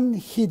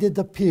unheeded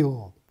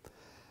appeal.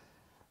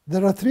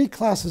 There are three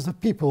classes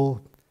of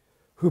people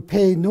who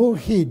pay no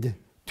heed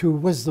to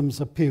wisdom's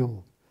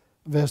appeal.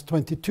 Verse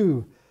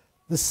 22,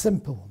 the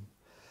simple.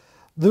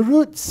 The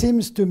root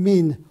seems to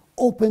mean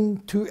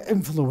open to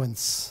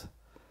influence,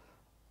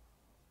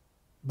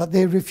 but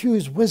they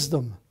refuse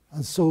wisdom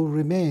and so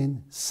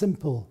remain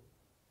simple,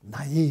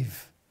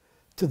 naive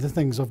to the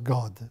things of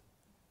God.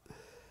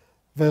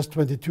 Verse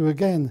 22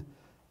 again,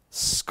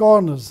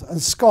 scorners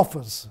and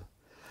scoffers.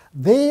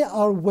 They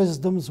are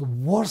wisdom's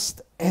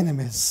worst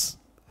enemies,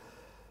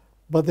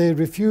 but they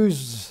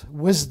refuse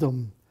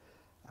wisdom,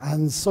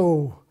 and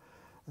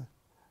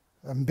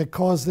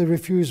because they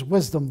refuse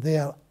wisdom, they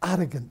are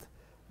arrogant,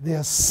 they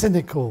are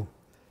cynical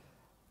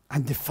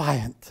and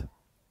defiant.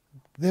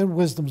 They're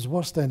wisdom's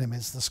worst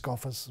enemies, the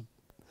scoffers.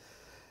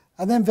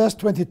 And then verse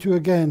 22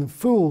 again,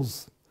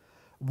 fools,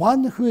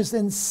 one who is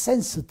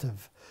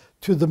insensitive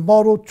to the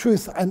moral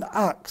truth and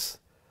acts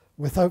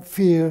without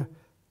fear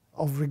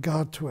of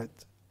regard to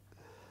it.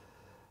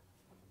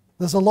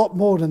 There's a lot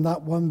more in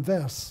that one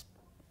verse.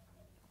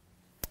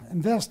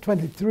 In verse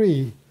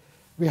 23,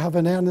 we have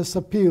an earnest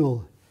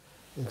appeal.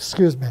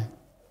 Excuse me.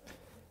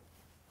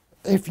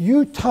 If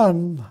you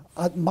turn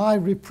at my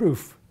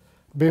reproof,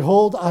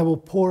 behold, I will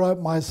pour out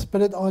my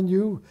spirit on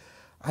you,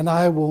 and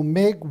I will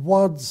make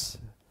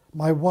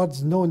my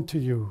words known to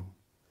you.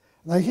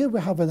 Now here we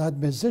have an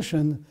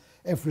admonition,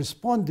 if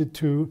responded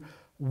to,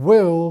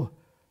 will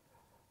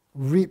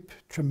reap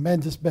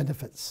tremendous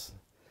benefits.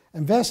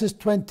 In verses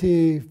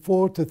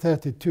 24 to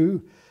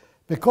 32,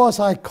 because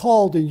I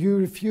called and you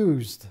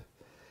refused.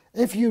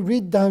 If you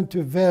read down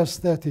to verse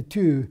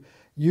 32,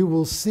 you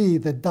will see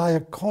the dire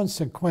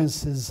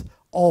consequences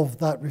of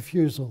that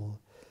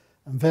refusal.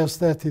 In verse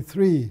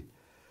 33,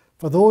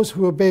 for those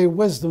who obey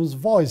wisdom's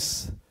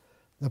voice,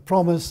 the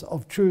promise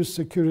of true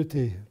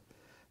security.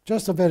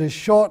 Just a very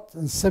short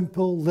and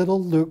simple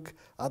little look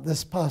at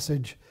this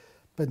passage,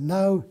 but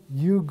now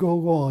you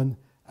go on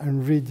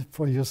and read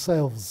for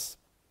yourselves.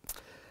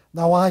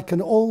 Now I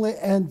can only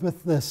end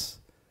with this,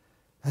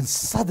 and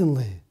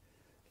suddenly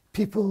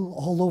people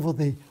all over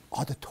the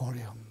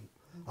auditorium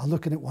are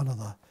looking at one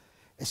another.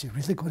 Is he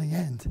really going to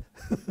end?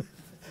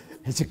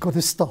 Is he going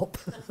to stop?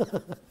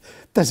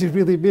 Does he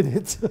really mean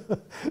it?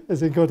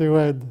 Is he going to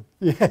end?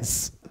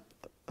 Yes.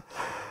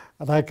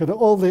 And I can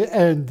only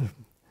end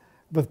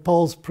with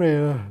Paul's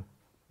prayer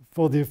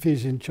for the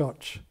Ephesian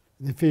church.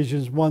 In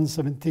Ephesians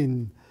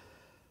 1:17,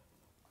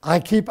 I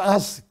keep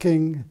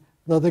asking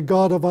that the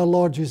God of our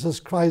Lord Jesus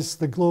Christ,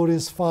 the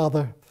glorious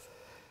Father,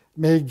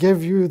 may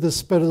give you the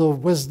spirit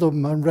of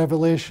wisdom and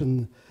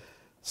revelation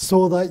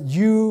so that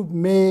you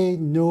may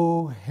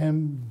know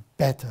him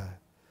better.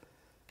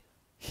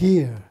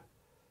 Here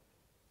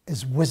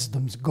is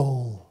wisdom's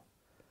goal.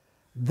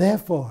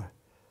 Therefore,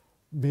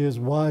 be as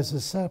wise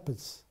as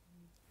serpents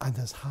and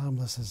as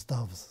harmless as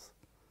doves.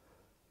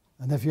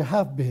 And if you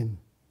have been,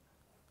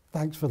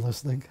 thanks for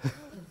listening.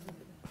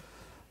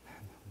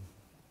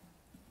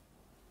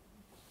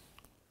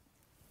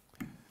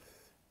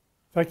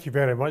 Thank you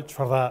very much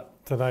for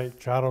that tonight,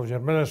 Charles. Your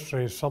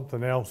ministry is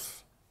something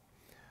else.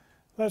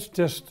 Let's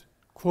just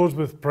close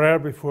with prayer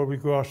before we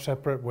go our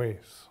separate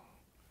ways.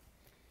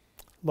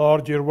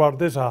 Lord, your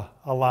word is a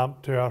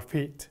lamp to our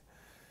feet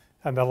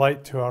and a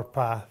light to our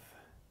path.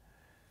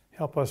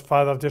 Help us,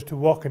 Father, just to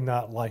walk in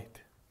that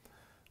light,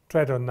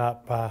 tread on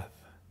that path.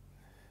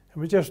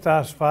 And we just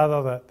ask,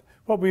 Father, that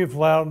what we've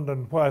learned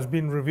and what has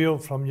been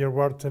revealed from your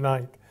word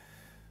tonight,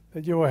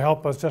 that you will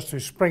help us just to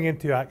spring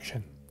into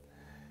action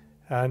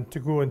and to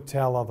go and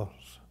tell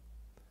others.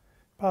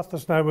 Pass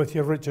us now with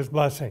your richest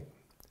blessing.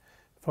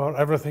 For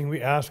everything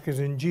we ask is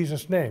in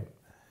Jesus' name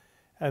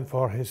and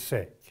for his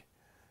sake.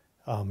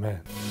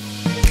 Amen.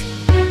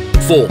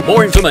 For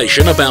more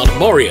information about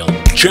Moriel,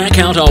 check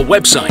out our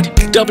website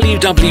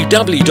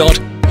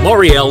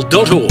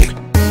www.moriel.org.